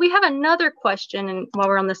 Rachel, we have another question, and while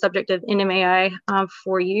we're on the subject of NMAI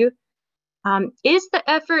for you. Is the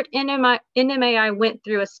effort NMAI went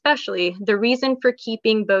through especially the reason for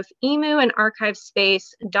keeping both EMU and archive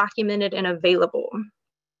space documented and available?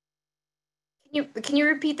 Can you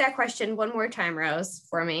repeat that question one more time, Rose,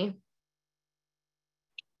 for me?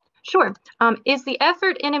 Sure. Is the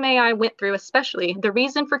effort NMAI went through especially the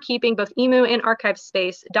reason for keeping both EMU and archive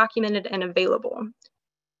space documented and available?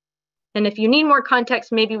 And if you need more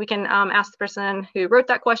context, maybe we can ask the person who wrote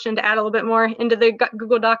that question to add a little bit more into the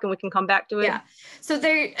Google Doc, and we can come back to it. Yeah, so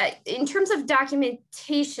there, in terms of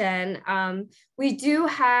documentation, we do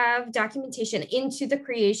have documentation into the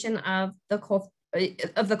creation of the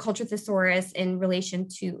culture thesaurus in relation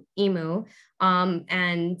to emu.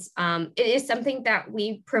 It is something that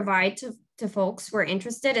we provide to folks who are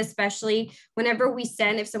interested, especially whenever we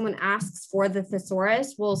send, if someone asks for the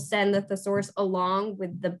thesaurus, we'll send the thesaurus along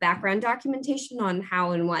with the background documentation on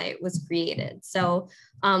how and why it was created. So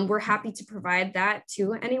we're happy to provide that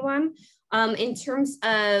to anyone. In terms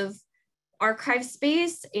of archive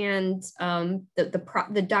space and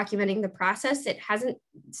the documenting the process, it hasn't,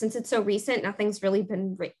 since it's so recent, nothing's really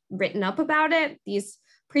been written up about it. This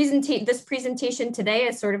presentation today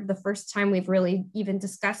is sort of the first time we've really even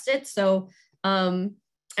discussed it. So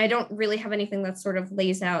I don't really have anything that sort of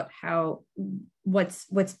lays out how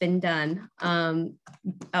what's been done.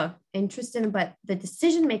 Interesting, but the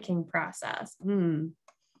decision-making process.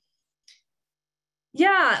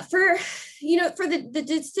 Yeah, for the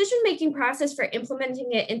decision-making process for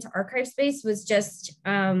implementing it into archive space was just,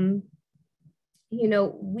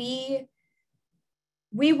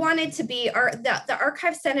 we wanted to be, the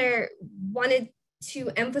Archive Center wanted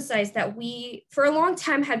to emphasize that we, for a long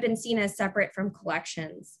time, had been seen as separate from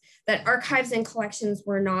collections, that archives and collections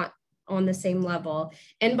were not on the same level.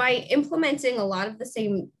 And by implementing a lot of the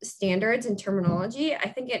same standards and terminology, I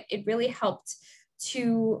think it really helped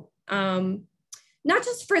to, not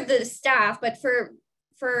just for the staff, but for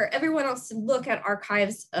everyone else to look at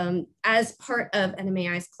archives as part of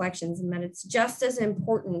NMAI's collections, and that it's just as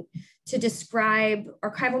important to describe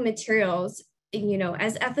archival materials,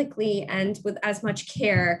 as ethically and with as much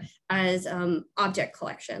care as object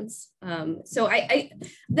collections. So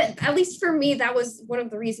at least for me, that was one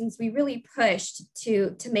of the reasons we really pushed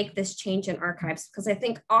to make this change in archives, because I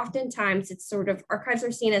think oftentimes it's sort of, archives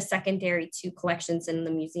are seen as secondary to collections in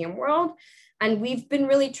the museum world. And we've been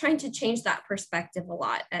really trying to change that perspective a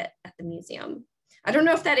lot at the museum. I don't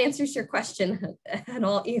know if that answers your question at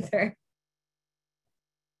all either.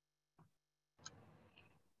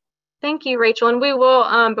 Thank you, Rachel. And we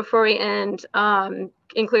will, before we end,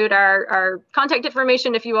 include our contact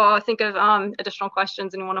information if you all think of additional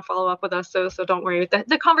questions and you want to follow up with us. So don't worry,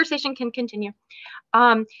 the conversation can continue.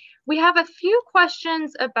 We have a few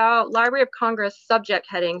questions about Library of Congress subject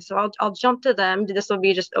headings, so I'll jump to them. This will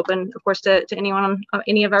be just open, of course, to anyone,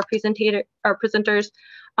 any of our presenters.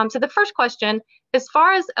 So the first question, as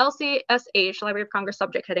far as LCSH, Library of Congress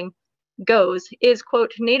subject heading, goes, is,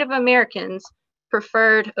 quote, Native Americans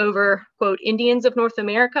preferred over, quote, Indians of North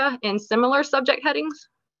America in similar subject headings?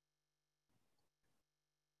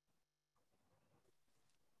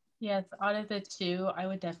 Yes, out of the two, I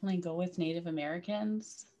would definitely go with Native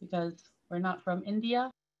Americans because we're not from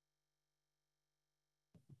India.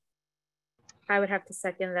 I would have to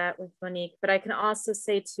second that with Monique, but I can also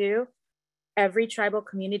say too, every tribal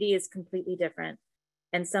community is completely different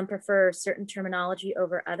and some prefer certain terminology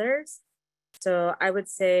over others. So I would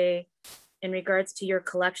say in regards to your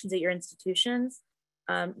collections at your institutions,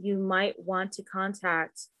 you might want to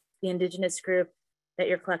contact the Indigenous group that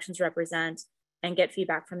your collections represent and get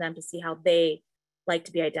feedback from them to see how they like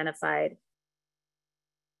to be identified.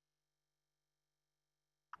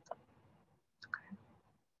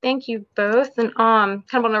 Thank you both. And kind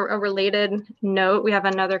of on a related note, we have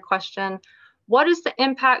another question. What is the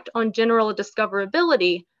impact on general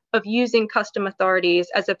discoverability of using custom authorities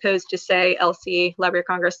as opposed to, say, LC, Library of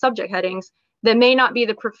Congress subject headings that may not be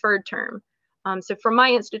the preferred term? So for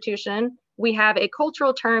my institution, we have a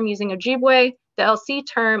cultural term using Ojibwe, the LC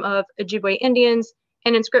term of Ojibwe Indians,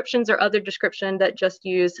 and inscriptions or other description that just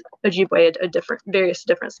use Ojibwe at various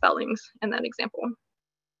different spellings in that example.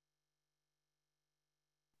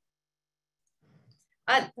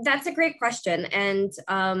 That's a great question. And,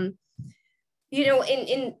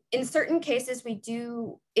 in certain cases, we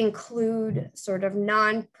do include sort of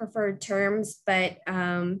non-preferred terms, but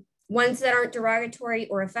ones that aren't derogatory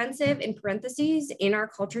or offensive in parentheses in our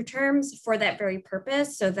culture terms for that very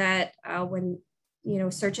purpose, so that when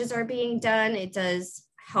searches are being done, it does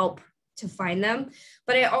help to find them.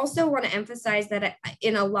 But I also want to emphasize that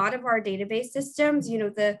in a lot of our database systems,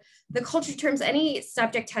 the culture terms, any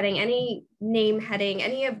subject heading, any name heading,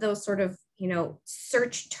 any of those sort of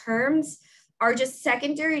search terms are just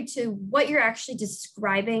secondary to what you're actually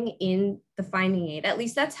describing in the finding aid. At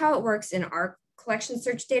least that's how it works in our collection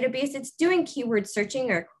search database. It's doing keyword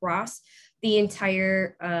searching across the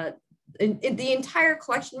entire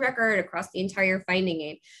collection record, across the entire finding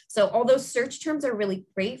aid. So all those search terms are really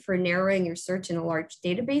great for narrowing your search in a large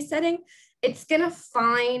database setting. it's going to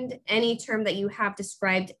find any term that you have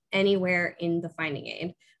described anywhere in the finding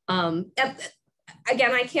aid.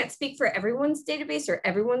 Again, I can't speak for everyone's database or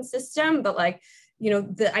everyone's system, but like, you know,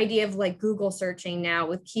 the idea of like Google searching now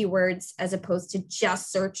with keywords as opposed to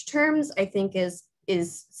just search terms, I think is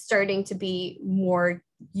starting to be more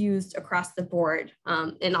used across the board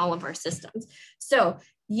in all of our systems. So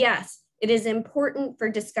yes, it is important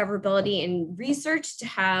for discoverability and research to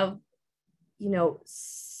have, you know,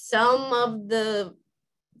 some of the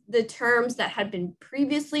terms that had been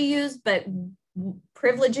previously used, but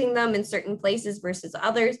privileging them in certain places versus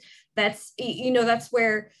others. That's, you know, that's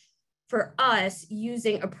where for us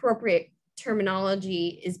using appropriate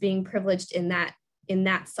terminology is being privileged in that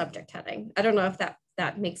subject heading. I don't know if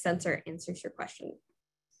that makes sense or answers your question.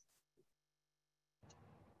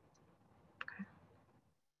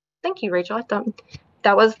 Thank you, Rachel. I thought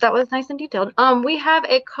that was nice and detailed. We have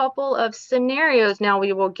a couple of scenarios now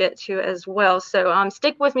we will get to as well. So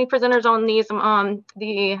stick with me, presenters, on these.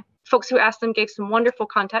 The folks who asked them gave some wonderful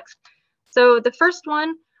context. So the first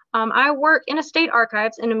one, I work in a state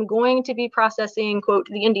archives and I'm going to be processing, quote,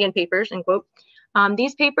 the Indian papers, end quote.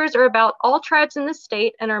 These papers are about all tribes in the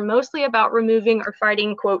state and are mostly about removing or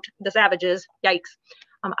fighting, quote, the savages, yikes.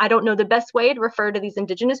 I don't know the best way to refer to these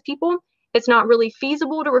indigenous people. It's not really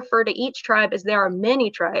feasible to refer to each tribe as there are many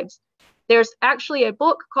tribes. There's actually a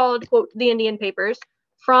book called, quote, The Indian Papers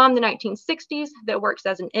from the 1960s that works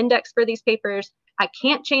as an index for these papers. I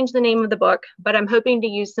can't change the name of the book, but I'm hoping to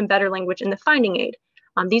use some better language in the finding aid.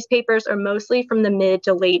 These papers are mostly from the mid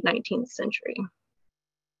to late 19th century.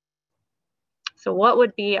 So what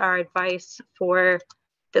would be our advice for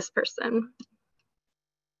this person?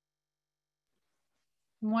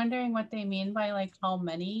 I'm wondering what they mean by like how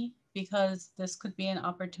many, because this could be an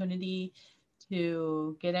opportunity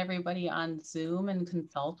to get everybody on Zoom and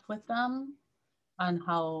consult with them on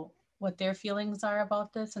what their feelings are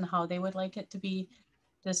about this and how they would like it to be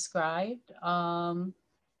described. And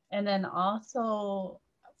then also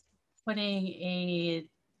putting a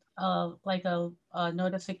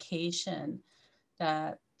notification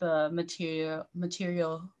that the material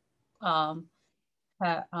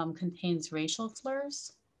contains racial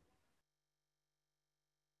slurs.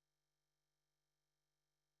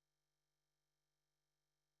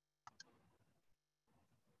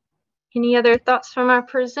 Any other thoughts from our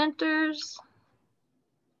presenters?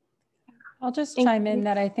 I'll just chime in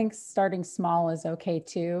that I think starting small is okay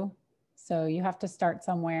too. So you have to start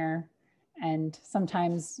somewhere, and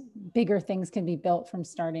sometimes bigger things can be built from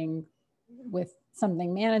starting with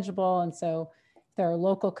something manageable. And so there are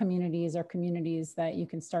local communities or communities that you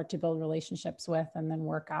can start to build relationships with and then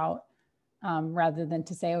work out rather than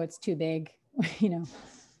to say, oh, it's too big, you know.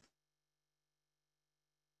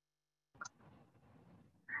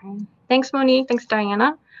 Thanks, Monique. Thanks,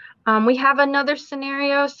 Diana. We have another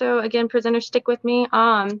scenario. So again, presenters, stick with me.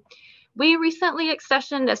 We recently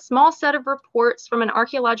accessioned a small set of reports from an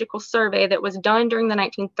archaeological survey that was done during the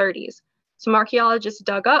 1930s. Some archaeologists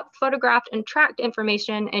dug up, photographed, and tracked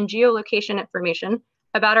information and geolocation information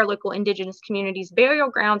about our local indigenous communities' burial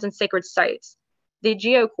grounds and sacred sites. The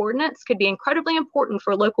geo coordinates could be incredibly important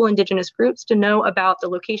for local indigenous groups to know about the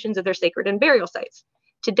locations of their sacred and burial sites.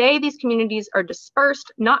 Today, these communities are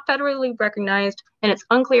dispersed, not federally recognized, and it's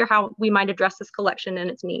unclear how we might address this collection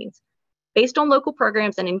and its needs. Based on local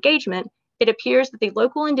programs and engagement, it appears that the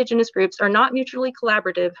local indigenous groups are not mutually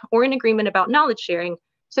collaborative or in agreement about knowledge sharing,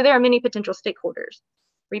 so there are many potential stakeholders.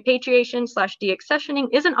 Repatriation/deaccessioning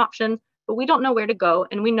is an option, but we don't know where to go,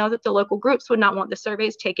 and we know that the local groups would not want the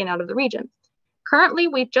surveys taken out of the region. Currently,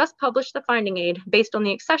 we've just published the finding aid based on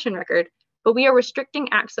the accession record, but we are restricting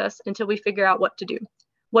access until we figure out what to do.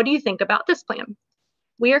 What do you think about this plan?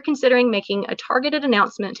 We are considering making a targeted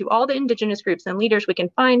announcement to all the indigenous groups and leaders we can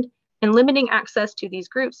find and limiting access to these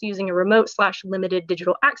groups using a remote/limited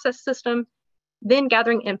digital access system, then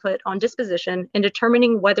gathering input on disposition and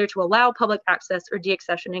determining whether to allow public access or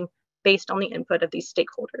deaccessioning based on the input of these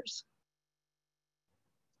stakeholders.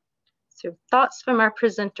 So thoughts from our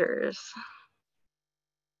presenters.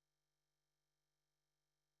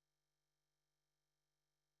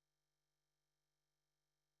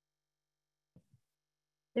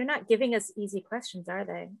 They're not giving us easy questions, are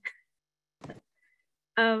they?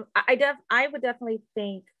 I definitely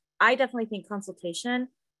think consultation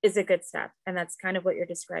is a good step, and that's kind of what you're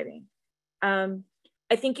describing. I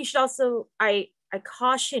think you should also, I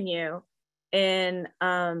caution you in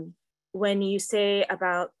when you say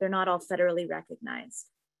about they're not all federally recognized.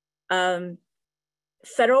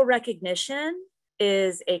 Federal recognition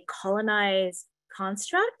is a colonized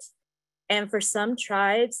construct, and for some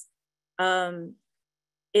tribes,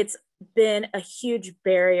 it's been a huge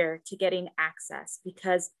barrier to getting access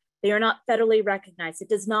because they are not federally recognized. It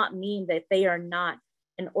does not mean that they are not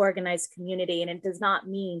an organized community, and it does not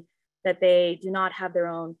mean that they do not have their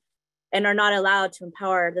own and are not allowed to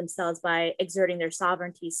empower themselves by exerting their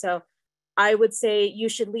sovereignty. So I would say you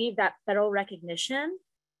should leave that federal recognition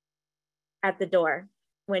at the door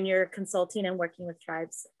when you're consulting and working with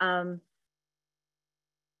tribes.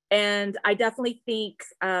 And I definitely think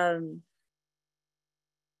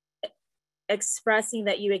expressing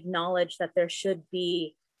that you acknowledge that there should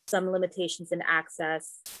be some limitations in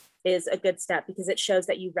access is a good step because it shows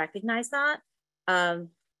that you recognize that.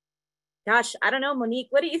 Gosh, I don't know, Monique,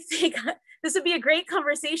 what do you think? This would be a great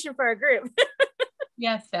conversation for our group.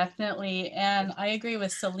 Yes, definitely. And I agree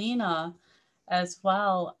with Selena as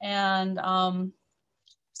well. And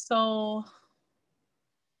so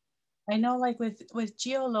I know like with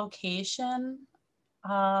geolocation,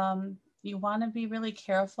 you want to be really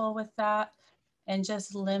careful with that and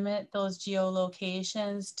just limit those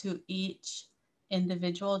geolocations to each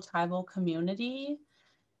individual tribal community.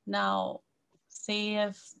 Now, say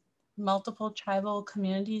if multiple tribal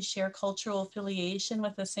communities share cultural affiliation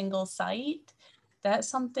with a single site, that's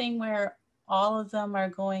something where all of them are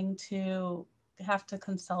going to have to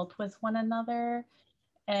consult with one another,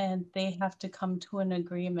 and they have to come to an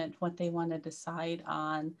agreement what they want to decide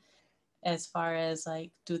on as far as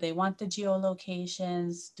like, do they want the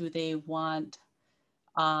geolocations? Do they want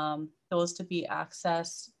those to be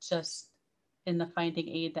accessed just in the finding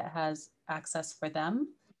aid that has access for them?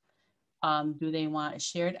 Do they want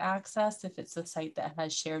shared access if it's a site that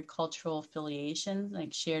has shared cultural affiliation,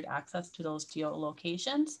 like shared access to those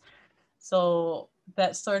geolocations? So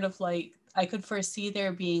that's sort of like, I could foresee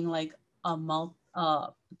there being like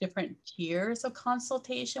different tiers of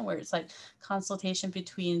consultation where it's like consultation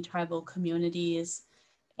between tribal communities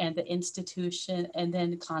and the institution, and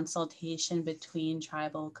then consultation between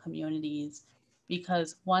tribal communities.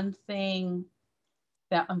 Because one thing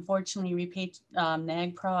that unfortunately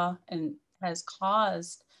NAGPRA and has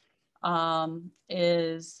caused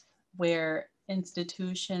is where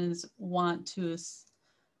institutions want to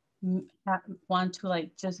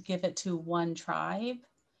like just give it to one tribe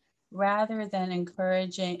rather than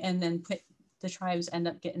encouraging, and then the tribes end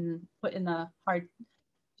up getting put in a hard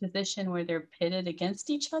position where they're pitted against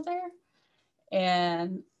each other.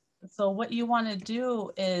 And so what you want to do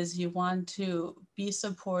is you want to be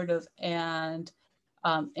supportive and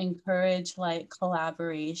encourage like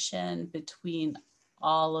collaboration between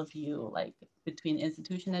all of you, like between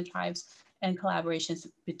institution and tribes, and collaborations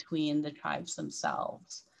between the tribes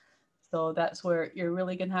themselves. So that's where you're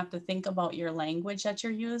really going to have to think about your language that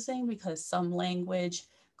you're using, because some language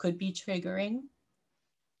could be triggering.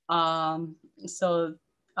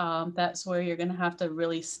 That's where you're going to have to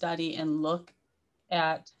really study and look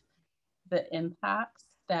at the impacts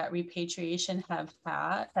that repatriation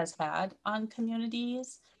has had on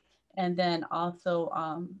communities. And then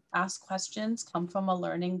also ask questions, come from a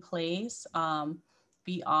learning place,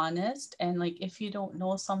 be honest. And like, if you don't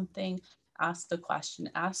know something, ask the question,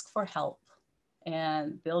 ask for help,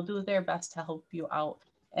 and they'll do their best to help you out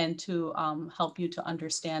and to help you to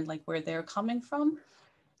understand like where they're coming from.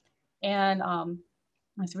 And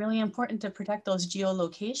it's really important to protect those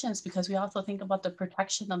geolocations, because we also think about the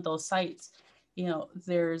protection of those sites. You know,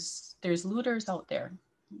 there's looters out there.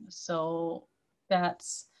 So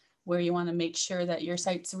that's where you want to make sure that your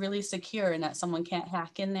site's really secure and that someone can't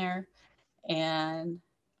hack in there and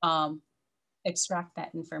extract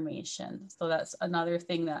that information. So that's another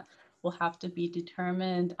thing that will have to be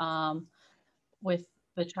determined with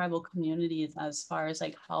the tribal communities as far as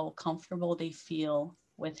like how comfortable they feel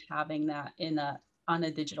with having that on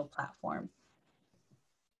a digital platform.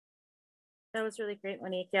 That was really great,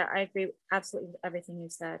 Monique. Yeah, I agree absolutely with everything you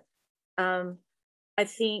said. I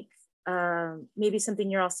think maybe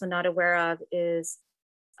something you're also not aware of is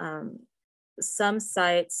some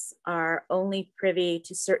sites are only privy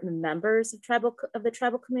to certain members of the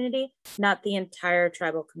tribal community, not the entire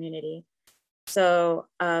tribal community. So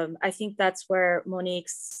I think that's where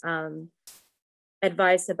Monique's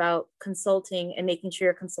advice about consulting and making sure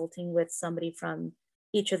you're consulting with somebody from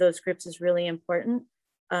each of those groups is really important.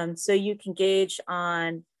 So you can gauge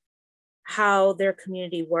on how their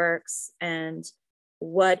community works and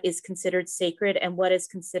what is considered sacred and what is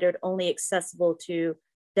considered only accessible to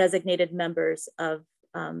designated members of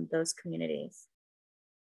those communities.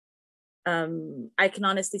 I can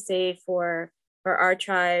honestly say for our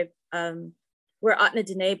tribe, we're Atna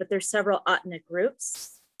Dene, but there's several Atna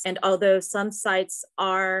groups. And although some sites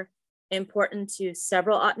are important to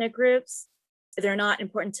several Atna groups, they're not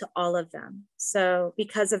important to all of them. So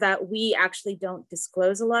because of that, we actually don't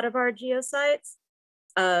disclose a lot of our geosites.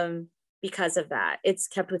 Because of that, it's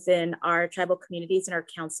kept within our tribal communities, and our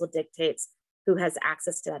council dictates who has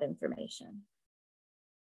access to that information.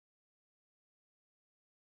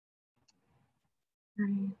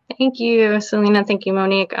 Thank you, Selena. Thank you,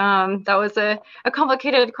 Monique. That was a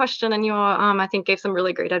complicated question, and you all, I think, gave some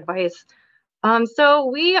really great advice. So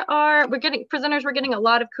we're getting a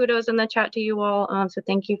lot of kudos in the chat to you all. So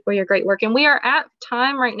thank you for your great work. And we are at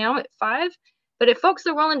time right now at 5. But if folks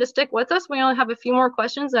are willing to stick with us, we only have a few more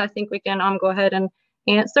questions that I think we can go ahead and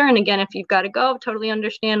answer. And again, if you've got to go, totally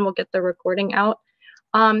understand. We'll get the recording out.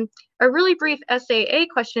 A really brief SAA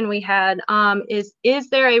question we had is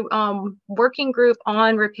there a working group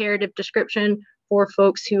on reparative description for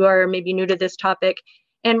folks who are maybe new to this topic?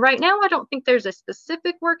 And right now, I don't think there's a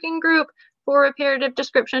specific working group for reparative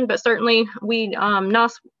description, but certainly we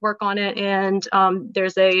NAAS work on it, and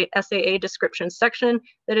there's a SAA description section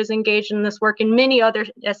that is engaged in this work, and many other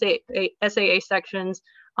SAA sections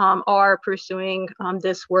are pursuing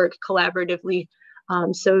this work collaboratively.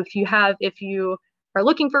 So if you are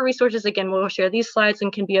looking for resources, again, we'll share these slides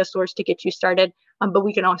and can be a source to get you started, but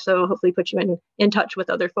we can also hopefully put you in touch with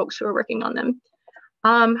other folks who are working on them.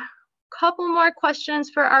 Couple more questions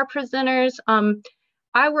for our presenters.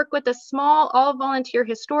 I work with a small all-volunteer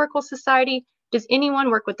historical society. Does anyone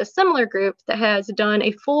work with a similar group that has done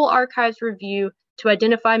a full archives review to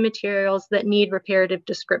identify materials that need reparative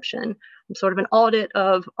description? Sort of an audit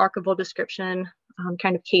of archival description,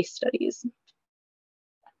 kind of case studies.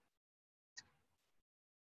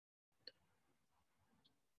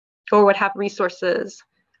 Or would have resources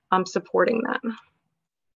supporting that.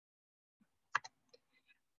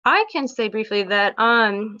 I can say briefly that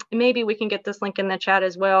maybe we can get this link in the chat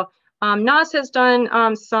as well. NAAS has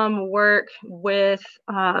done some work with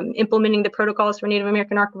implementing the protocols for Native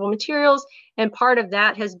American archival materials, and part of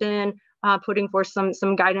that has been putting forth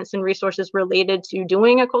some guidance and resources related to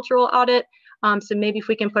doing a cultural audit. So maybe if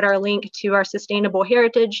we can put our link to our Sustainable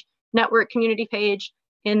Heritage Network community page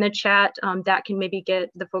in the chat, that can maybe get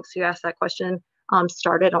the folks who asked that question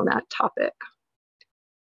started on that topic.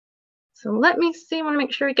 So let me see, I want to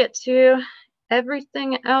make sure we get to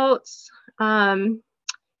everything else.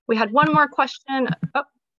 We had one more question. Oh,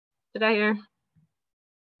 did I hear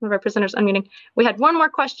one of our presenters unmuting? We had one more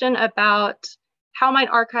question about how might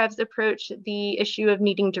archives approach the issue of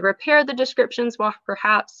needing to repair the descriptions while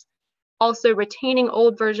perhaps also retaining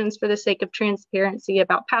old versions for the sake of transparency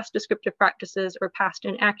about past descriptive practices or past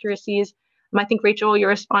inaccuracies. I think, Rachel, your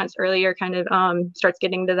response earlier kind of starts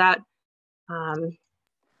getting to that.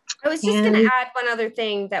 I was just going to add one other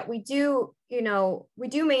thing, that we do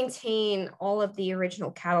maintain all of the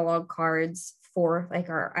original catalog cards for like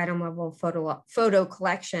our item level photo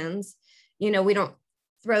collections. We don't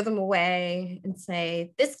throw them away and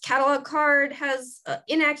say this catalog card has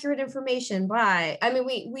inaccurate information by. I mean,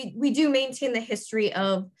 we do maintain the history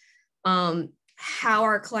of how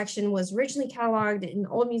our collection was originally cataloged in the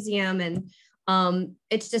old museum, and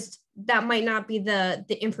it's just that might not be the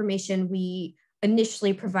information we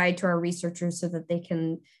initially provide to our researchers so that they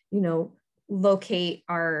can, locate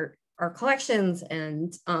our collections.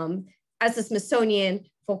 And as the Smithsonian,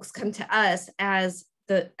 folks come to us as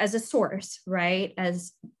a source, right?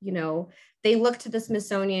 As they look to the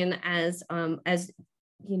Smithsonian as a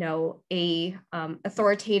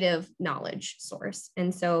authoritative knowledge source.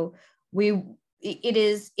 And so it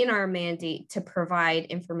is in our mandate to provide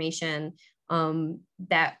information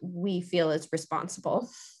that we feel is responsible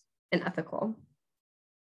and ethical.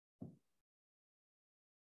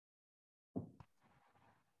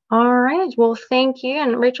 All right, well, thank you.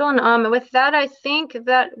 And Rachel, and with that, I think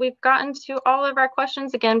that we've gotten to all of our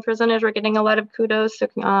questions. Again, presenters, we're getting a lot of kudos, so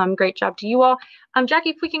great job to you all. Jackie,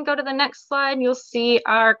 if we can go to the next slide, you'll see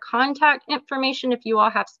our contact information. If you all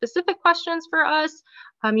have specific questions for us,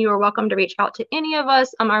 you are welcome to reach out to any of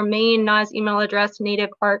us. Our main NAAS email address,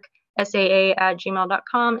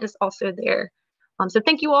 nativearcsaa@gmail.com, is also there. So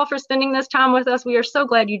thank you all for spending this time with us. We are so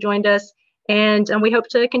glad you joined us, and we hope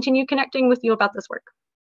to continue connecting with you about this work.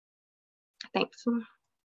 Thanks.